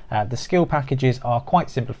tournaments. The skill packages are quite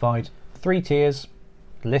simplified. 3 tiers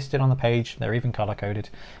listed on the page. They're even color coded.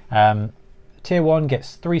 Tier 1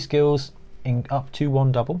 gets 3 skills up to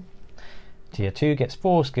 1 double. Tier 2 gets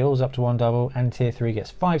 4 skills up to 1 double, and Tier 3 gets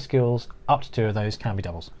 5 skills up to 2 of those can be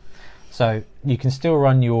doubles. So you can still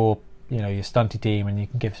run your stunty team, and you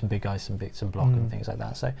can give some big guys some bits and block and things like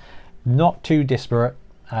that. So not too disparate.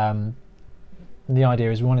 The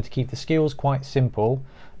idea is we wanted to keep the skills quite simple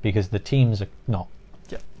because the teams are not.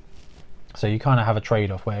 Yeah. So you kind of have a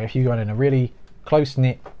trade-off where if you run in a really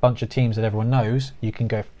close-knit bunch of teams that everyone knows, you can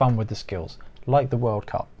go fun with the skills. Like the World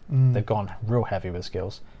Cup, they've gone real heavy with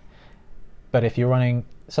skills. But if you're running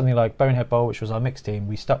something like Bonehead Bowl, which was our mixed team,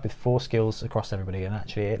 we stuck with 4 skills across everybody, and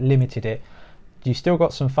actually it limited it. You still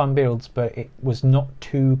got some fun builds, but it was not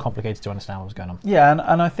too complicated to understand what was going on. Yeah,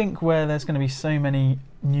 and I think where there's going to be so many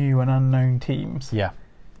new and unknown teams,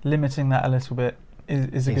 limiting that a little bit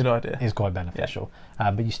is a good idea. Is quite beneficial.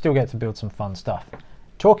 But you still get to build some fun stuff.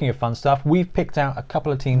 Talking of fun stuff, we've picked out a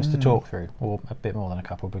couple of teams to talk through, or a bit more than a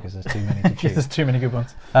couple because there's too many to choose. There's too many good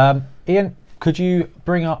ones. Ian, could you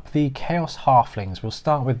bring up the Chaos Halflings? We'll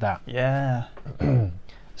start with that. Yeah.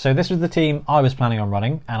 So this was the team I was planning on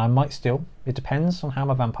running, and I might still. It depends on how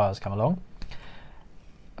my vampires come along.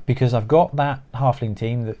 Because I've got that halfling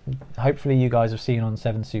team that hopefully you guys have seen on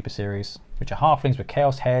 7 Super Series, which are halflings with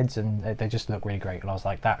chaos heads, and they just look really great. And I was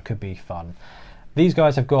like, that could be fun. These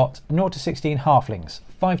guys have got 0 to 16 halflings,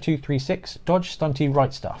 5236, dodge, stunty,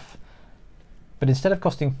 right stuff. But instead of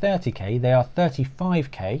costing 30k, they are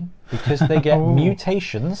 35k because they get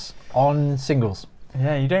mutations on singles.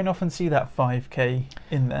 Yeah, you don't often see that 5k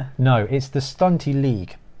in there. No, it's the Stunty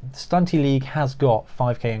League. The Stunty League has got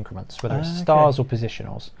 5k increments, whether it's stars or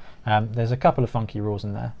positionals. There's a couple of funky rules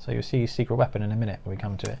in there, so you'll see Secret Weapon in a minute when we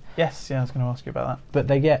come to it. Yes, I was going to ask you about that. But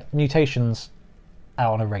they get mutations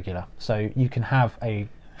out on a regular, so you can have a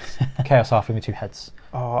Chaos Halfling with 2 heads.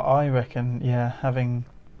 Oh, I reckon, having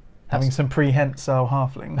some prehensile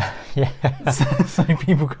halflings. so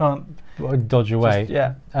people can't dodge away.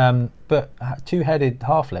 But 2-headed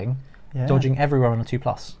halfling dodging everywhere on a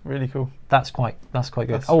 2+. Really cool. That's quite good.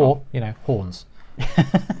 That's or horns.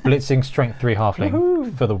 Blitzing strength 3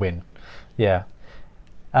 halfling for the win. Yeah.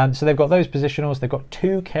 So they've got those positionals. They've got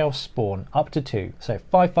 2 chaos spawn up to 2. So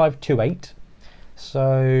 5528.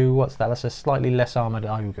 So what's that? That's a slightly less armored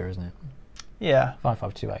ogre, isn't it? Yeah.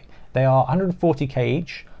 5528. They are 140k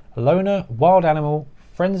each. Loner, wild animal,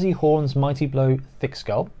 frenzy, horns, mighty blow, thick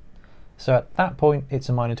skull. So at that point, it's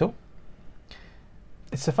a Minotaur.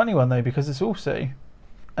 It's a funny one though because it's also,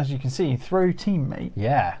 as you can see, throw teammate.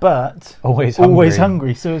 Yeah. But always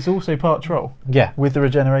hungry. So it's also part troll. Yeah. With the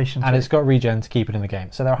regeneration. And it's got regen to keep it in the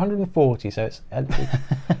game. So they're 140. So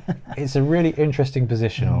it's a really interesting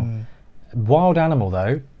positional. Wild animal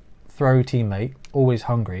though, throw teammate, always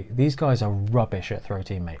hungry. These guys are rubbish at throw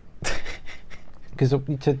teammate. Because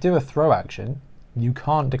to do a throw action, you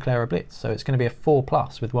can't declare a blitz, so it's going to be a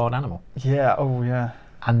 4+ with wild animal. Yeah, yeah.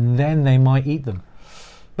 And then they might eat them.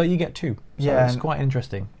 But you get 2, so it's quite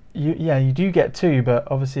interesting. You do get 2, but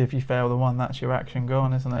obviously if you fail the one, that's your action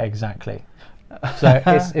gone, isn't it? Exactly. So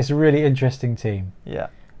it's a really interesting team. Yeah.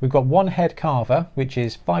 We've got 1 head carver, which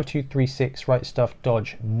is 5236, right stuff,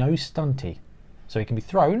 dodge, no stunty. So he can be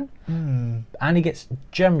thrown, and he gets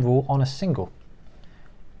general on a single.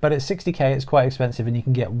 But at 60k, it's quite expensive, and you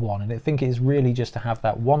can get 1. And I think it's really just to have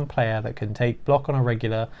that one player that can take block on a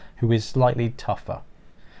regular who is slightly tougher.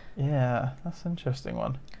 Yeah, that's an interesting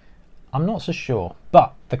one. I'm not so sure,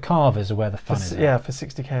 but the carvers are where the fun is. Yeah, for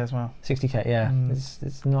 60k as well. 60k, yeah.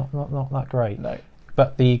 It's not that great. No.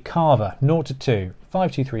 But the carver, 0 to 2,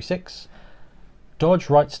 5236, dodge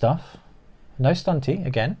right stuff, no stunty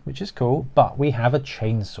again, which is cool, but we have a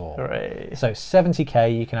chainsaw. Hooray. So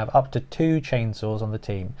 70k, you can have up to 2 chainsaws on the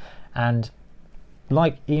team. And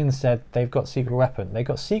like Ian said, they've got secret weapon. They've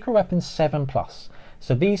got secret weapon 7+.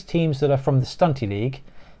 So these teams that are from the Stunty League,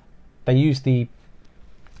 they use the,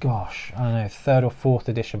 gosh, I don't know, 3rd or 4th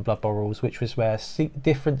edition Blood Bowl rules, which was where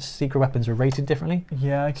different secret weapons were rated differently.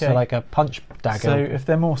 Yeah, okay. So like a punch dagger. So if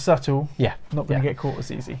they're more subtle, yeah, not going to get caught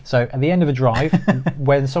as easy. So at the end of a drive,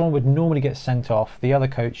 when someone would normally get sent off, the other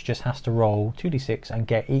coach just has to roll 2d6 and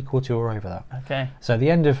get equal to or over that. Okay. So at the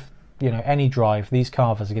end of any drive, these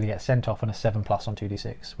carvers are going to get sent off on a 7+ on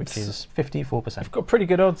 2d6, which is 54%. You've got pretty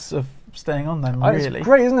good odds of staying on then, really. It's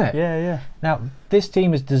great, isn't it? Yeah, yeah. Now, this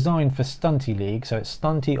team is designed for Stunty League, so it's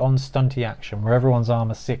Stunty on Stunty action, where everyone's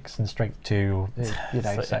armor 6 and strength 2, so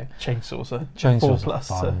chainsaws are chainsaws 4+, are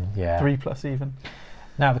fun, yeah. 3+ even.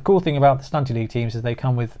 Now, the cool thing about the Stunty League teams is they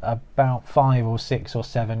come with about 5 or 6 or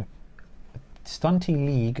 7 Stunty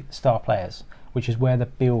League star players, which is where the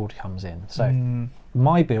build comes in. So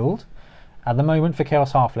my build at the moment for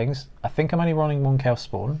Chaos Halflings, I think I'm only running 1 Chaos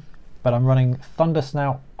Spawn, but I'm running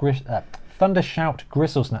Thundershout Gristle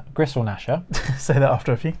Gnasher. Say that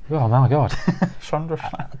after a few. Oh my god.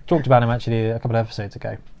 I Talked about him actually a couple of episodes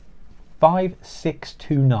ago.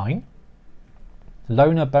 5629.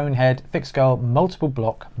 Loner, Bonehead, Thick Skull, Multiple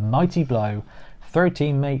Block, Mighty Blow, throw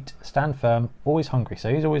teammate, stand firm, always hungry.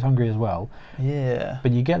 So he's always hungry as well. Yeah.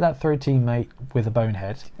 But you get that throw teammate with a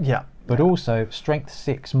Bonehead. Yeah. But also strength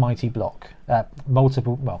 6 mighty block.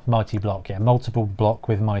 Multiple block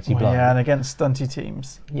with mighty blow. Yeah, and against stunty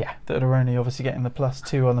teams. Yeah. That are only obviously getting the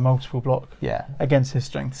 +2 on the multiple block. Yeah. Against his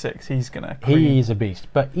strength 6, he's gonna. He's a beast.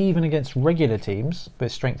 But even against regular teams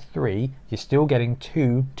with strength 3, you're still getting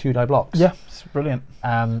 2 2-die blocks. Yeah, it's brilliant.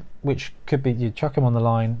 Which could be you chuck him on the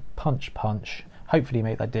line, punch, hopefully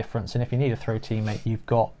make that difference. And if you need a throw teammate, you've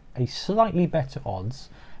got a slightly better odds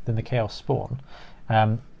than the Chaos Spawn.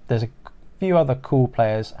 There's a few other cool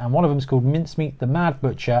players, and one of them is called Mincemeat the Mad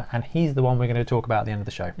Butcher, and he's the one we're going to talk about at the end of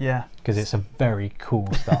the show. Yeah, because it's a very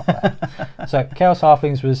cool start player. So Chaos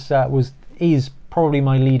Halflings is probably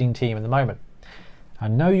my leading team at the moment. I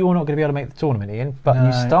know you're not going to be able to make the tournament, Ian, but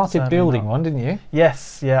you started building one, didn't you?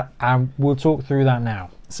 Yes, yeah. And we'll talk through that now.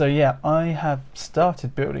 So yeah, I have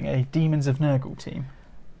started building a Demons of Nurgle team,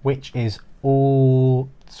 which is all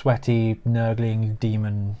sweaty, nurgling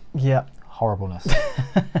demon. Yeah. Horribleness.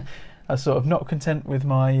 I was sort of not content with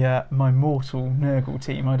my my mortal Nurgle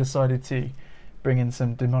team. I decided to bring in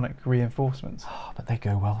some demonic reinforcements. Oh, but they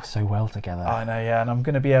go so well together. I know, yeah, and I'm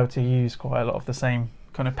going to be able to use quite a lot of the same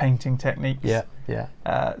kind of painting techniques. Yeah.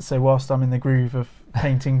 So whilst I'm in the groove of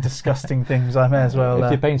painting disgusting things, I may as well. If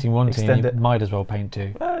you're painting one team, you might as well paint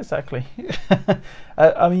 2. Exactly.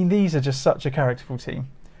 I mean, these are just such a characterful team.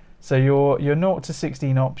 So your 0 to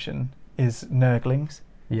 16 option is Nurglings.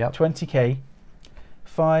 Yep. 20k,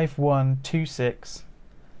 5126.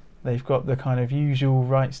 They've got the kind of usual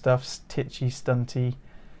right stuff, titchy, stunty,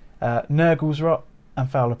 Nurgle's Rot and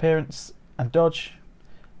Foul Appearance and Dodge.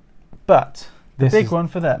 But the big one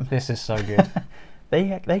for them. This is so good.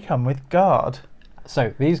 They come with Guard.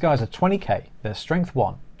 So these guys are 20k. They're Strength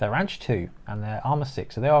 1. They're Edge 2, and they're Armor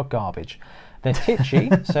 6. So they are garbage. They're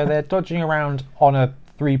titchy, so they're dodging around on a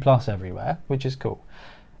 3+ everywhere, which is cool.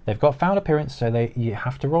 They've got Foul Appearance, so you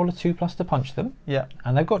have to roll a 2+ to punch them. Yeah.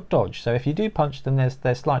 And they've got Dodge, so if you do punch them,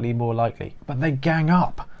 they're slightly more likely. But they gang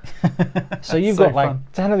up. So you've got like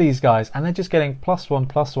 10 of these guys, and they're just getting +1,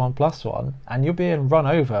 +1, and you're being run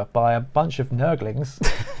over by a bunch of Nurglings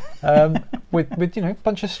with a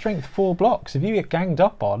bunch of Strength 4 blocks. If you get ganged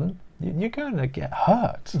up on, you're going to get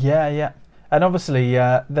hurt. Yeah. And obviously,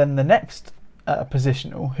 then the next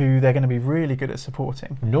positional, who they're going to be really good at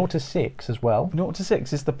supporting. 0 to 6 as well. 0 to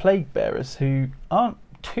 6 is the Plague Bearers, who aren't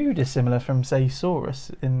too dissimilar from, say,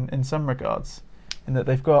 Saurus in some regards, in that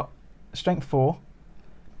they've got Strength 4,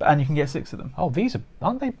 and you can get 6 of them. Oh, these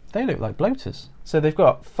aren't they? They look like bloaters. So they've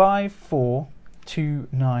got 5, 4, 2,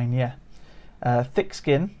 9. Yeah, thick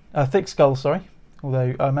skull. Sorry.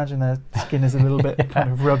 Although I imagine their skin is a little bit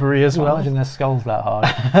kind of rubbery as well. I imagine their skull's that hard.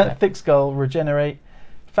 Thick skull, regenerate,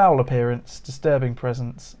 foul appearance, disturbing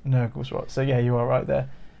presence, Nurgle's Rot. So yeah, you are right there.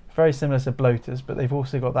 Very similar to bloaters, but they've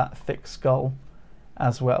also got that thick skull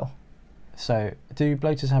as well. So do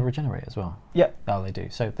bloaters have regenerate as well? Yep. Oh, they do.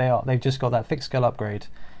 So they've just got that thick skull upgrade.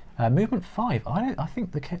 Movement 5. I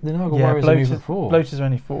think the Nurgle Warriors are movement 4. Bloaters are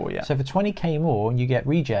only 4. Yeah. So for 20k more, you get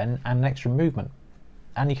regen and an extra movement,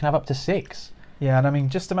 and you can have up to 6. Yeah, and I mean,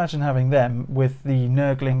 just imagine having them with the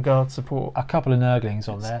Nurgling guard support. A couple of Nurglings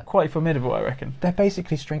on there. Quite formidable, I reckon. They're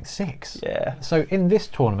basically strength 6. Yeah. So in this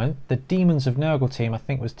tournament, the Demons of Nurgle team, I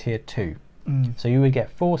think, was tier 2. So you would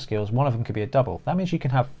get 4 skills, one of them could be a double. That means you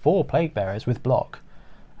can have 4 Plague Bearers with block,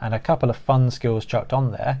 and a couple of fun skills chucked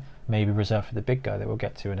on there, maybe reserved for the big guy that we'll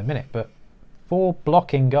get to in a minute. But 4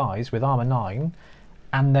 blocking guys with armor 9,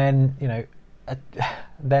 and then, you know,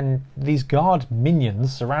 then these guard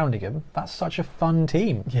minions surrounding him. That's such a fun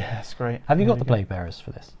team. Yeah, it's great. Have you got the Plague Bearers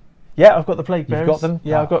for this? Yeah, I've got the Plague Bearers. You've got them?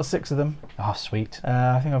 Yeah, Oh. I've got 6 of them. Oh, sweet.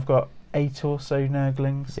 I think I've got 8 or so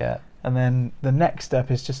Nurglings. Yeah. And then the next step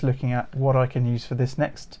is just looking at what I can use for this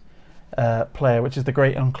next player, which is the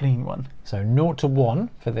Great Unclean one. So 0 to 1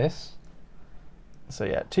 for this. So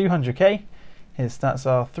yeah, 200k. His stats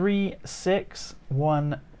are 3, 6,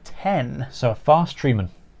 1, 10. So a fast treeman.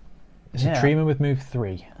 It's Yeah. a treeman with move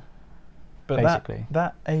 3. But basically.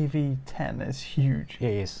 that AV10 is huge. It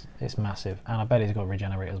is. It's massive. And I bet he's got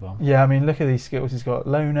regenerate as well. Yeah, I mean, look at these skills. He's got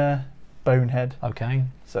Loner, Bonehead. Okay.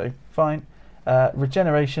 So, fine.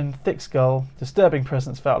 Regeneration, Thick Skull, Disturbing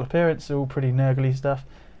Presence, Foul Appearance, all pretty Nurgly stuff.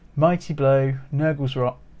 Mighty Blow, Nurgle's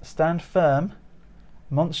Rot, Stand Firm,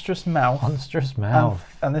 Monstrous Mouth. Monstrous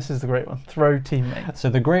Mouth. And this is the great one, Throw Teammate. So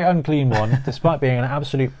the Great Unclean one, despite being an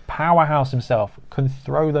absolute powerhouse himself, can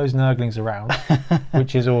throw those Nurglings around,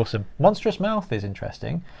 which is awesome. Monstrous Mouth is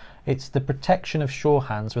interesting. It's the protection of Sure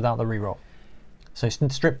Hands without the reroll. So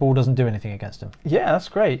Strip Ball doesn't do anything against him. Yeah, that's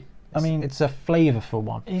great. I mean, it's a flavourful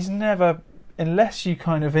one. He's never, unless you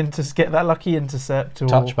kind of get that lucky intercept or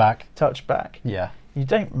touchback. Yeah. You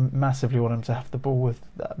don't massively want him to have the ball with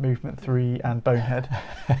that movement 3 and Bonehead.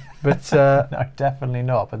 But no, definitely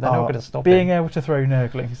not. But they're not going to stop being him. able to throw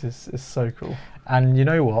Nurglings is so cool. And you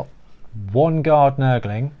know what? 1 guard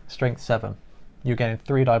Nurgling, strength 7. You're getting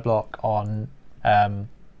 3 die block on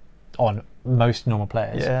most normal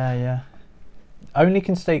players. Yeah, yeah. Only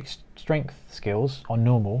can stake strength skills on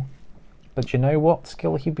normal, but you know what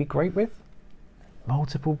skill he'd be great with?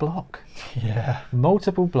 Multiple block. Yeah.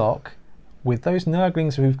 Multiple block with those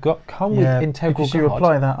Nurglings who've come with integral because guard. you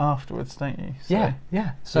apply that afterwards, don't you? So.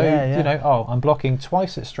 Yeah. So you know, I'm blocking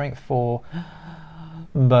twice at strength 4,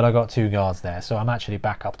 but I got 2 guards there, so I'm actually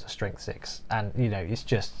back up to strength 6, and you know, it's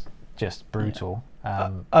just brutal.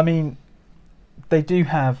 I mean, they do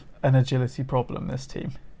have an agility problem, this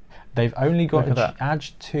team. They've only got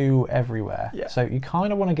Edge 2 everywhere, so you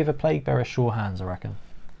kind of want to give a Plague Bearer Sure Hands, I reckon.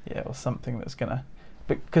 Yeah, or something that's gonna,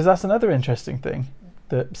 because that's another interesting thing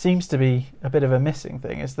that seems to be a bit of a missing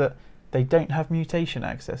thing, is that they don't have mutation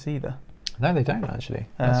access either. No, they don't actually.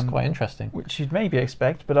 That's quite interesting. Which you'd maybe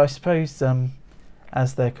expect, but I suppose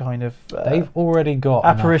as they're kind of they've already got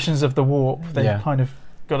apparitions of the warp, they've kind of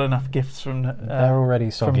got enough gifts from they're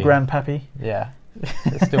already soggy. from Grandpappy. Yeah.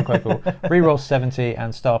 It's still quite cool. Reroll 70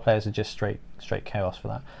 and star players are just straight chaos for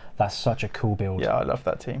that. That's such a cool build. Yeah, I love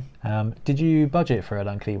that team. Did you budget for an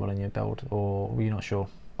Unclean one in your build, or were you not sure?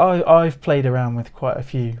 I've played around with quite a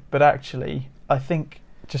few, but actually I think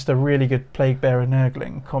just a really good Plague Bearer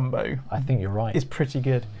Nurgling combo, I think you're right, is pretty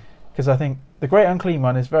good, because I think the Great Unclean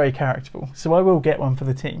one is very characterful, so I will get one for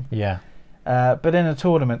the team. Yeah. But in a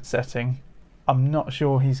tournament setting, I'm not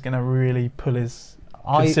sure he's going to really pull his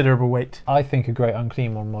considerable weight. I think a Great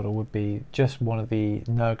Unclean one model would be just one of the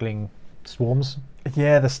Nurgling swarms.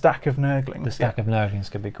 Yeah, the stack of Nurglings. The stack of Nurglings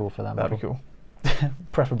could be cool for that That'd model. be cool.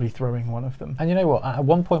 Preferably throwing one of them. And you know what? At a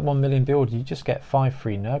 1.1 million build, you just get 5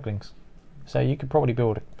 free Nurglings. So you could probably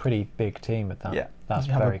build a pretty big team with that. Yeah, that's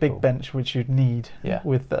you have very a big cool. bench which you'd need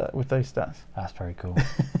with those stats. That's very cool.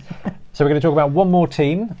 So we're going to talk about one more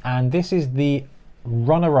team, and this is the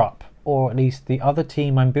runner-up, or at least the other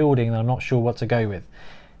team I'm building that I'm not sure what to go with.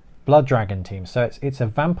 Blood Dragon team. So it's a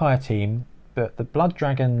vampire team, but the Blood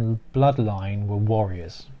Dragon bloodline were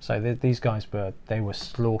warriors. So these guys were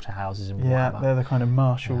slaughterhouses in Warhammer. Yeah, they're the kind of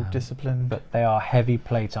martial discipline. But they are heavy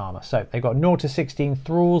plate armor. So they've got 0 to 16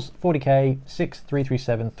 thralls, 40k,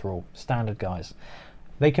 6337 thrall, standard guys.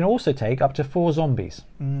 They can also take up to 4 zombies,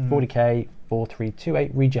 40k,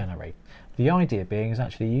 4328 regenerate. The idea being is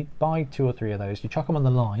actually you buy 2 or 3 of those, you chuck them on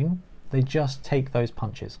the line, they just take those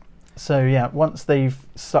punches. So yeah, once they've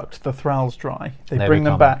sucked the thralls dry, they bring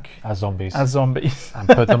them back as zombies and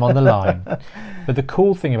put them on the line. But the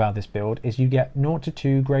cool thing about this build is you get 0 to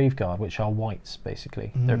 2 Graveguard, which are whites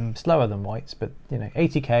basically. They're slower than whites, but you know,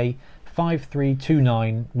 80k,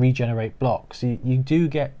 5329 regenerate blocks. So you do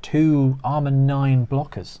get 2 armor 9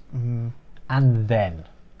 blockers, and then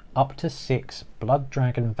up to 6 Blood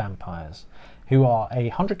Dragon vampires, who are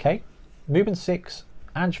 100k, movement 6,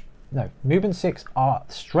 movement 6 are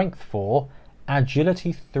strength 4,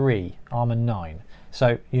 agility 3, armor 9.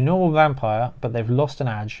 So your normal vampire, but they've lost an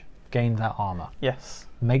edge, gained that armor. Yes.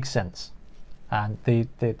 Makes sense. And they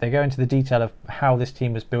go into the detail of how this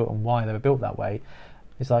team was built and why they were built that way.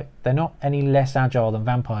 It's like they're not any less agile than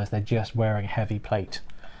vampires, they're just wearing heavy plate,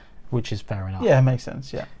 which is fair enough. Yeah, it makes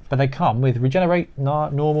sense, yeah. But they come with Regenerate,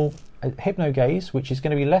 normal, Hypno Gaze, which is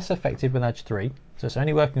going to be less effective with Edge 3, so it's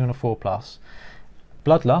only working on a 4+.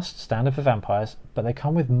 Bloodlust, standard for vampires, but they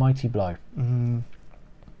come with Mighty Blow.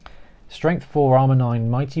 Strength 4, Armor 9,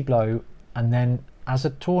 Mighty Blow, and then as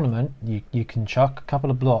a tournament, you can chuck a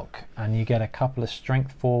couple of block and you get a couple of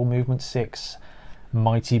Strength 4, Movement 6,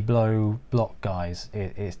 Mighty Blow block guys.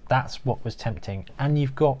 That's what was tempting. And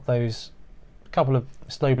you've got those couple of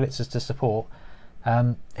slow blitzers to support.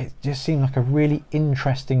 It just seemed like a really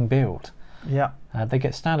interesting build. Yeah. They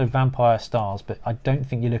get standard vampire stars, but I don't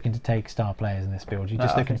think you're looking to take star players in this build. You're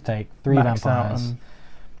just looking to take 3 vampires.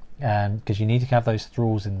 Because you need to have those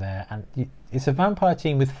thralls in there. And it's a vampire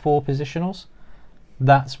team with 4 positionals.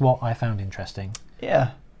 That's what I found interesting.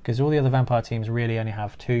 Yeah. Because all the other vampire teams really only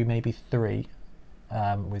have 2, maybe 3,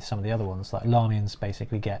 with some of the other ones. Like Lamians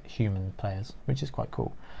basically get human players, which is quite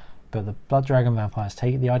cool. But the Blood Dragon vampires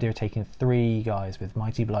take the idea of taking 3 guys with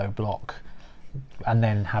Mighty Blow block and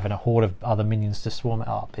then having a horde of other minions to swarm it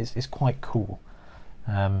up is quite cool.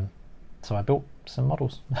 So I built some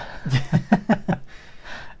models.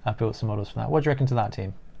 I built some models for that. What do you reckon to that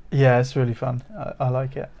team? Yeah, it's really fun. I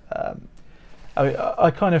like it. I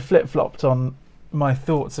kind of flip-flopped on my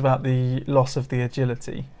thoughts about the loss of the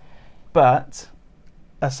agility, but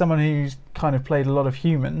as someone who's kind of played a lot of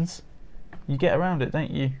humans, you get around it,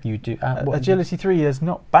 don't you? You do. Agility 3 is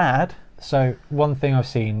not bad. So one thing I've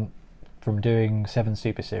seen from doing 7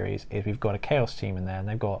 Super Series is we've got a Chaos team in there and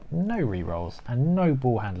they've got no rerolls and no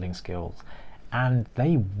ball handling skills, and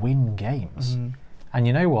they win games. And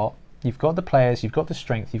you know what? You've got the players, you've got the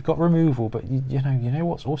strength, you've got removal, but you know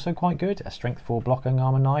what's also quite good? A strength 4 blocking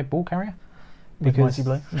armor 9 ball carrier. Because Mighty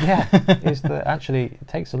Blow. Yeah, actually it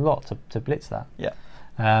takes a lot to blitz that. Yeah.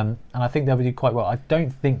 And I think they'll do quite well. I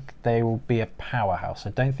don't think they will be a powerhouse. I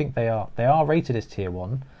don't think they are. They are rated as tier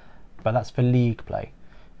 1, but that's for league play.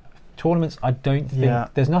 Tournaments, I don't think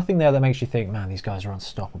there's nothing there that makes you think, man, these guys are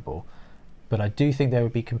unstoppable. But I do think they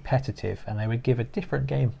would be competitive and they would give a different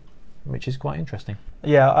game, which is quite interesting.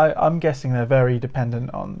 Yeah, I'm guessing they're very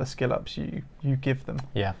dependent on the skill ups you give them.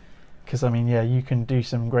 Yeah. Because, I mean, yeah, you can do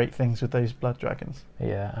some great things with those Blood Dragons.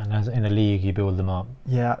 Yeah, and as in a league, you build them up.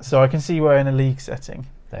 Yeah, so I can see where in a league setting,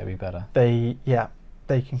 they'll be better. They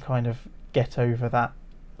can kind of get over that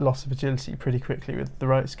loss of agility pretty quickly with the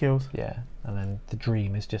right skills. Yeah, and then the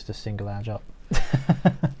dream is just a single edge up.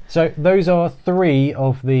 So those are 3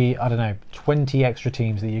 of the, 20 extra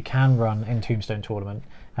teams that you can run in Tombstone Tournament.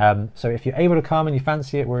 So if you're able to come and you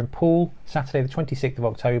fancy it, we're in Poole, Saturday the 26th of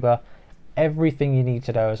October. Everything you need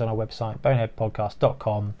to know is on our website,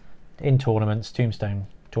 boneheadpodcast.com, in tournaments, Tombstone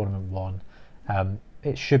Tournament 1.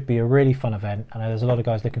 It should be a really fun event. I know there's a lot of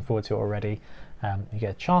guys looking forward to it already. You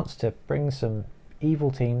get a chance to bring some evil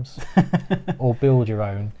teams or build your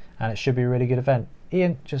own, and it should be a really good event.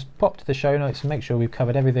 Ian, just pop to the show notes and make sure we've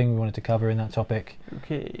covered everything we wanted to cover in that topic.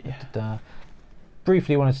 Okay.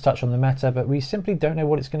 Briefly wanted to touch on the meta, but we simply don't know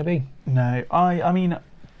what it's going to be. No, I mean,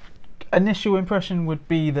 initial impression would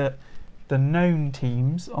be that the known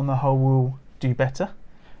teams on the whole will do better.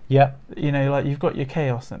 Yeah. You know, like you've got your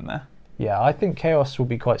Chaos in there. Yeah, I think Chaos will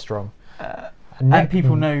be quite strong. And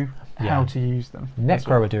people know how to use them.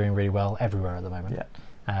 Necro are doing really well everywhere at the moment.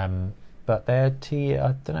 Yeah. But they're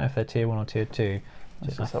I don't know if they're tier 1 or tier 2.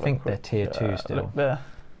 I think they're tier 2 still. Look there.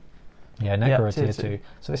 Yeah, Necro are tier 2.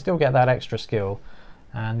 So they still get that extra skill.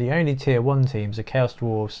 And the only tier 1 teams are Chaos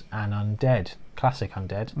Dwarves and Undead, classic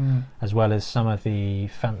Undead, as well as some of the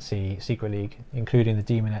fancy Secret League, including the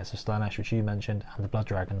Demonettes of Slaanesh, which you mentioned, and the Blood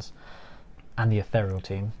Dragons, and the Ethereal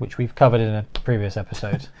team, which we've covered in a previous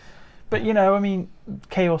episode. But, you know, I mean,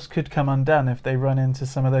 Chaos could come undone if they run into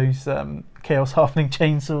some of those Chaos Halfling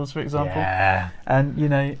chainsaws, for example. Yeah. And, you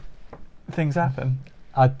know, things happen.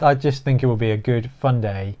 I just think it will be a good, fun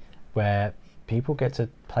day where people get to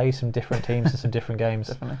play some different teams and some different games.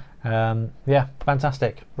 Definitely. Yeah,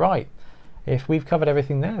 fantastic. Right, if we've covered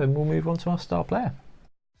everything there, then we'll move on to our star player.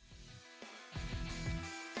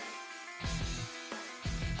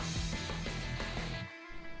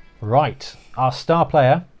 Right, our star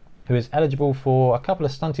player, who is eligible for a couple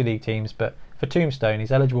of Stunty League teams, but for Tombstone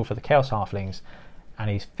he's eligible for the Chaos Halflings, and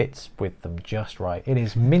he fits with them just right. It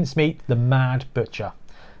is Mincemeat the Mad Butcher.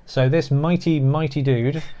 So this mighty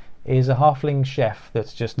dude is a halfling chef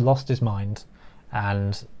that's just lost his mind,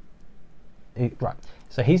 and right.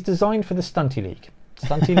 So he's designed for the Stunty League.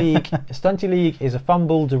 Stunty League is a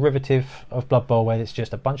fumble derivative of Blood Bowl where it's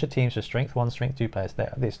just a bunch of teams with strength 1, strength 2 players.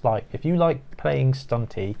 It's like, if you like playing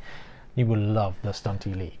Stunty, you will love the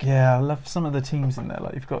Stunty League. Yeah, I love some of the teams in there.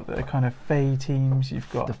 Like, you've got the kind of Fey teams. You've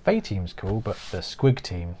got the Fey team's cool, but the Squig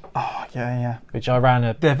team. Oh yeah. Which I ran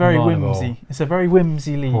They're very whimsy. It's a very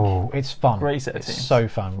whimsy league. Oh, it's fun. Great set of it's teams. So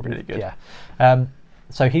fun. Really good. Yeah.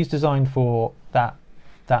 So he's designed for that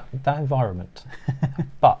environment.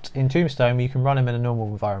 But in Tombstone, you can run him in a normal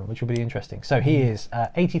environment, which will be interesting. So he is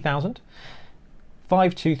 80,000,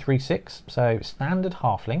 5236. So standard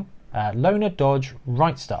halfling, loner, dodge,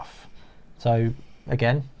 right stuff. So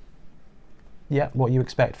again, yeah, what you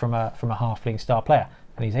expect from a halfling star player,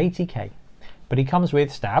 and he's 80k, but he comes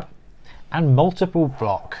with stab and multiple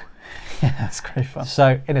block. Yeah, that's great fun.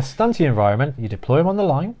 So in a stunty environment, you deploy him on the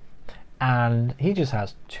line, and he just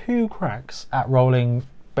has 2 cracks at rolling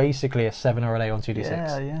basically a 7 or an 8 on 2d6.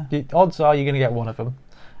 Yeah. The odds are you're going to get one of them,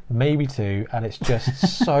 maybe 2, and it's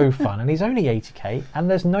just so fun. And he's only 80k, and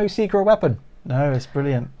there's no secret weapon. No, it's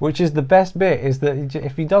brilliant. Which is the best bit, is that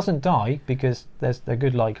if he doesn't die, because there's a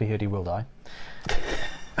good likelihood he will die,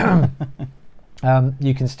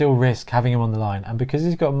 you can still risk having him on the line. And because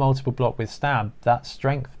he's got multiple block with stab, that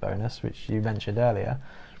strength bonus, which you mentioned earlier,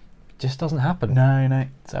 just doesn't happen. No.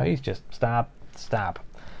 So he's just stab.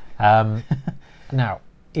 Now,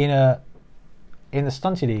 in the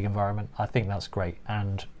Stunty League environment, I think that's great.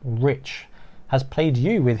 And Rich has played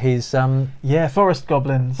you with his Forest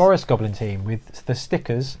Goblin team with the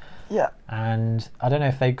stickers. Yeah. And I don't know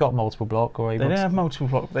if they've got multiple block or they don't have multiple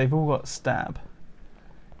block. They've all got stab.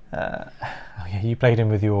 Oh yeah, you played him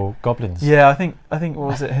with your goblins. Yeah, I think what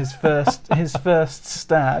was it, his first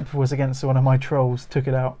stab was against one of my trolls. Took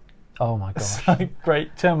it out. Oh my gosh! So,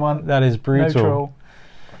 great, turn 1. That is brutal. No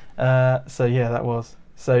troll. So yeah, that was.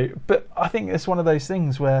 So, but I think it's one of those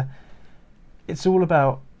things where it's all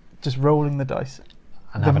about just rolling the dice.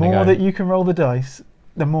 And the more that you can roll the dice,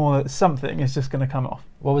 the more that something is just going to come off.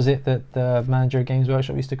 What was it that the manager of Games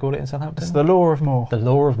Workshop used to call it in Southampton? It's the law of more. The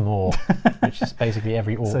law of more, which is basically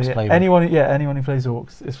every Orcs play with. Anyone who plays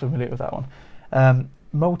Orcs is familiar with that one.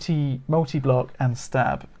 Multi-block and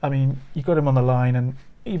stab. I mean, you've got him on the line, and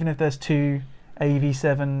even if there's 2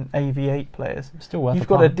 AV7, AV8 players, still worth you've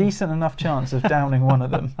got a decent enough chance of downing one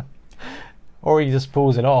of them. Or he just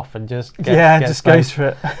pulls it off and just goes for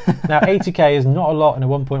it. Now 80k is not a lot in a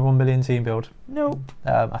 1.1 million team build. Nope.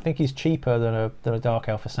 I think he's cheaper than a Dark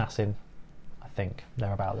Elf Assassin. I think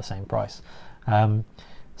they're about the same price.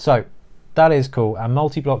 So that is cool. And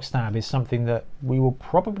multi-block stab is something that we will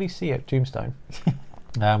probably see at Tombstone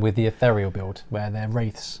with the Ethereal build, where they're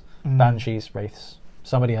wraiths, banshees, wraiths.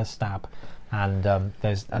 Somebody has stab. And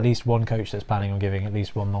there's at least one coach that's planning on giving at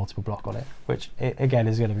least 1 multiple block on it, which again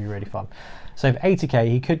is going to be really fun. So for 80k,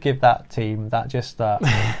 he could give that team that just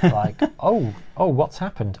like, oh, what's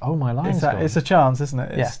happened? Oh, my line's gone. It's a chance, isn't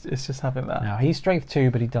it? It's just having that. Now he's strength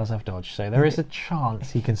 2, but he does have dodge, so there is a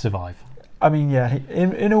chance he can survive. I mean, yeah,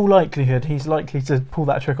 in all likelihood, he's likely to pull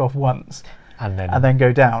that trick off once and then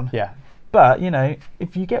go down. Yeah. But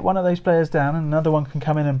if you get one of those players down and another one can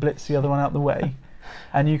come in and blitz the other one out the way,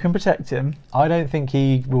 and you can protect him. I don't think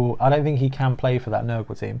he can play for that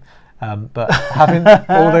Nurgle team. But having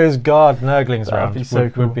all those guard Nurglings around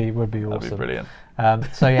would be awesome. That'd be brilliant.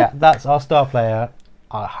 So yeah, that's our star player.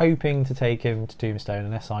 I'm hoping to take him to Tombstone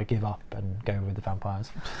unless I give up and go with the vampires.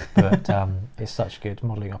 But it's such a good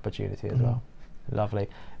modelling opportunity as well. Lovely.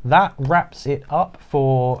 That wraps it up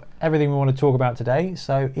for everything we want to talk about today.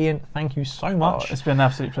 So Ian, thank you so much. It's been an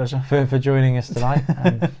absolute pleasure for joining us tonight.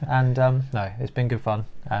 and no, it's been good fun.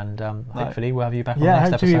 And hopefully we'll have you back on the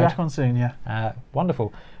next episode. Yeah, hope to be back on soon. Yeah.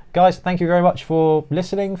 Wonderful. Guys, thank you very much for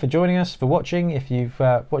listening, for joining us, for watching, if you've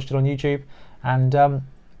watched it on YouTube. And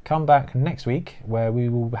come back next week where we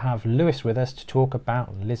will have Lewis with us to talk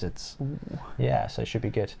about lizards. Ooh. Yeah, so it should be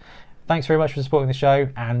good. Thanks very much for supporting the show,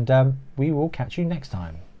 and we will catch you next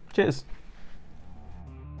time. Cheers.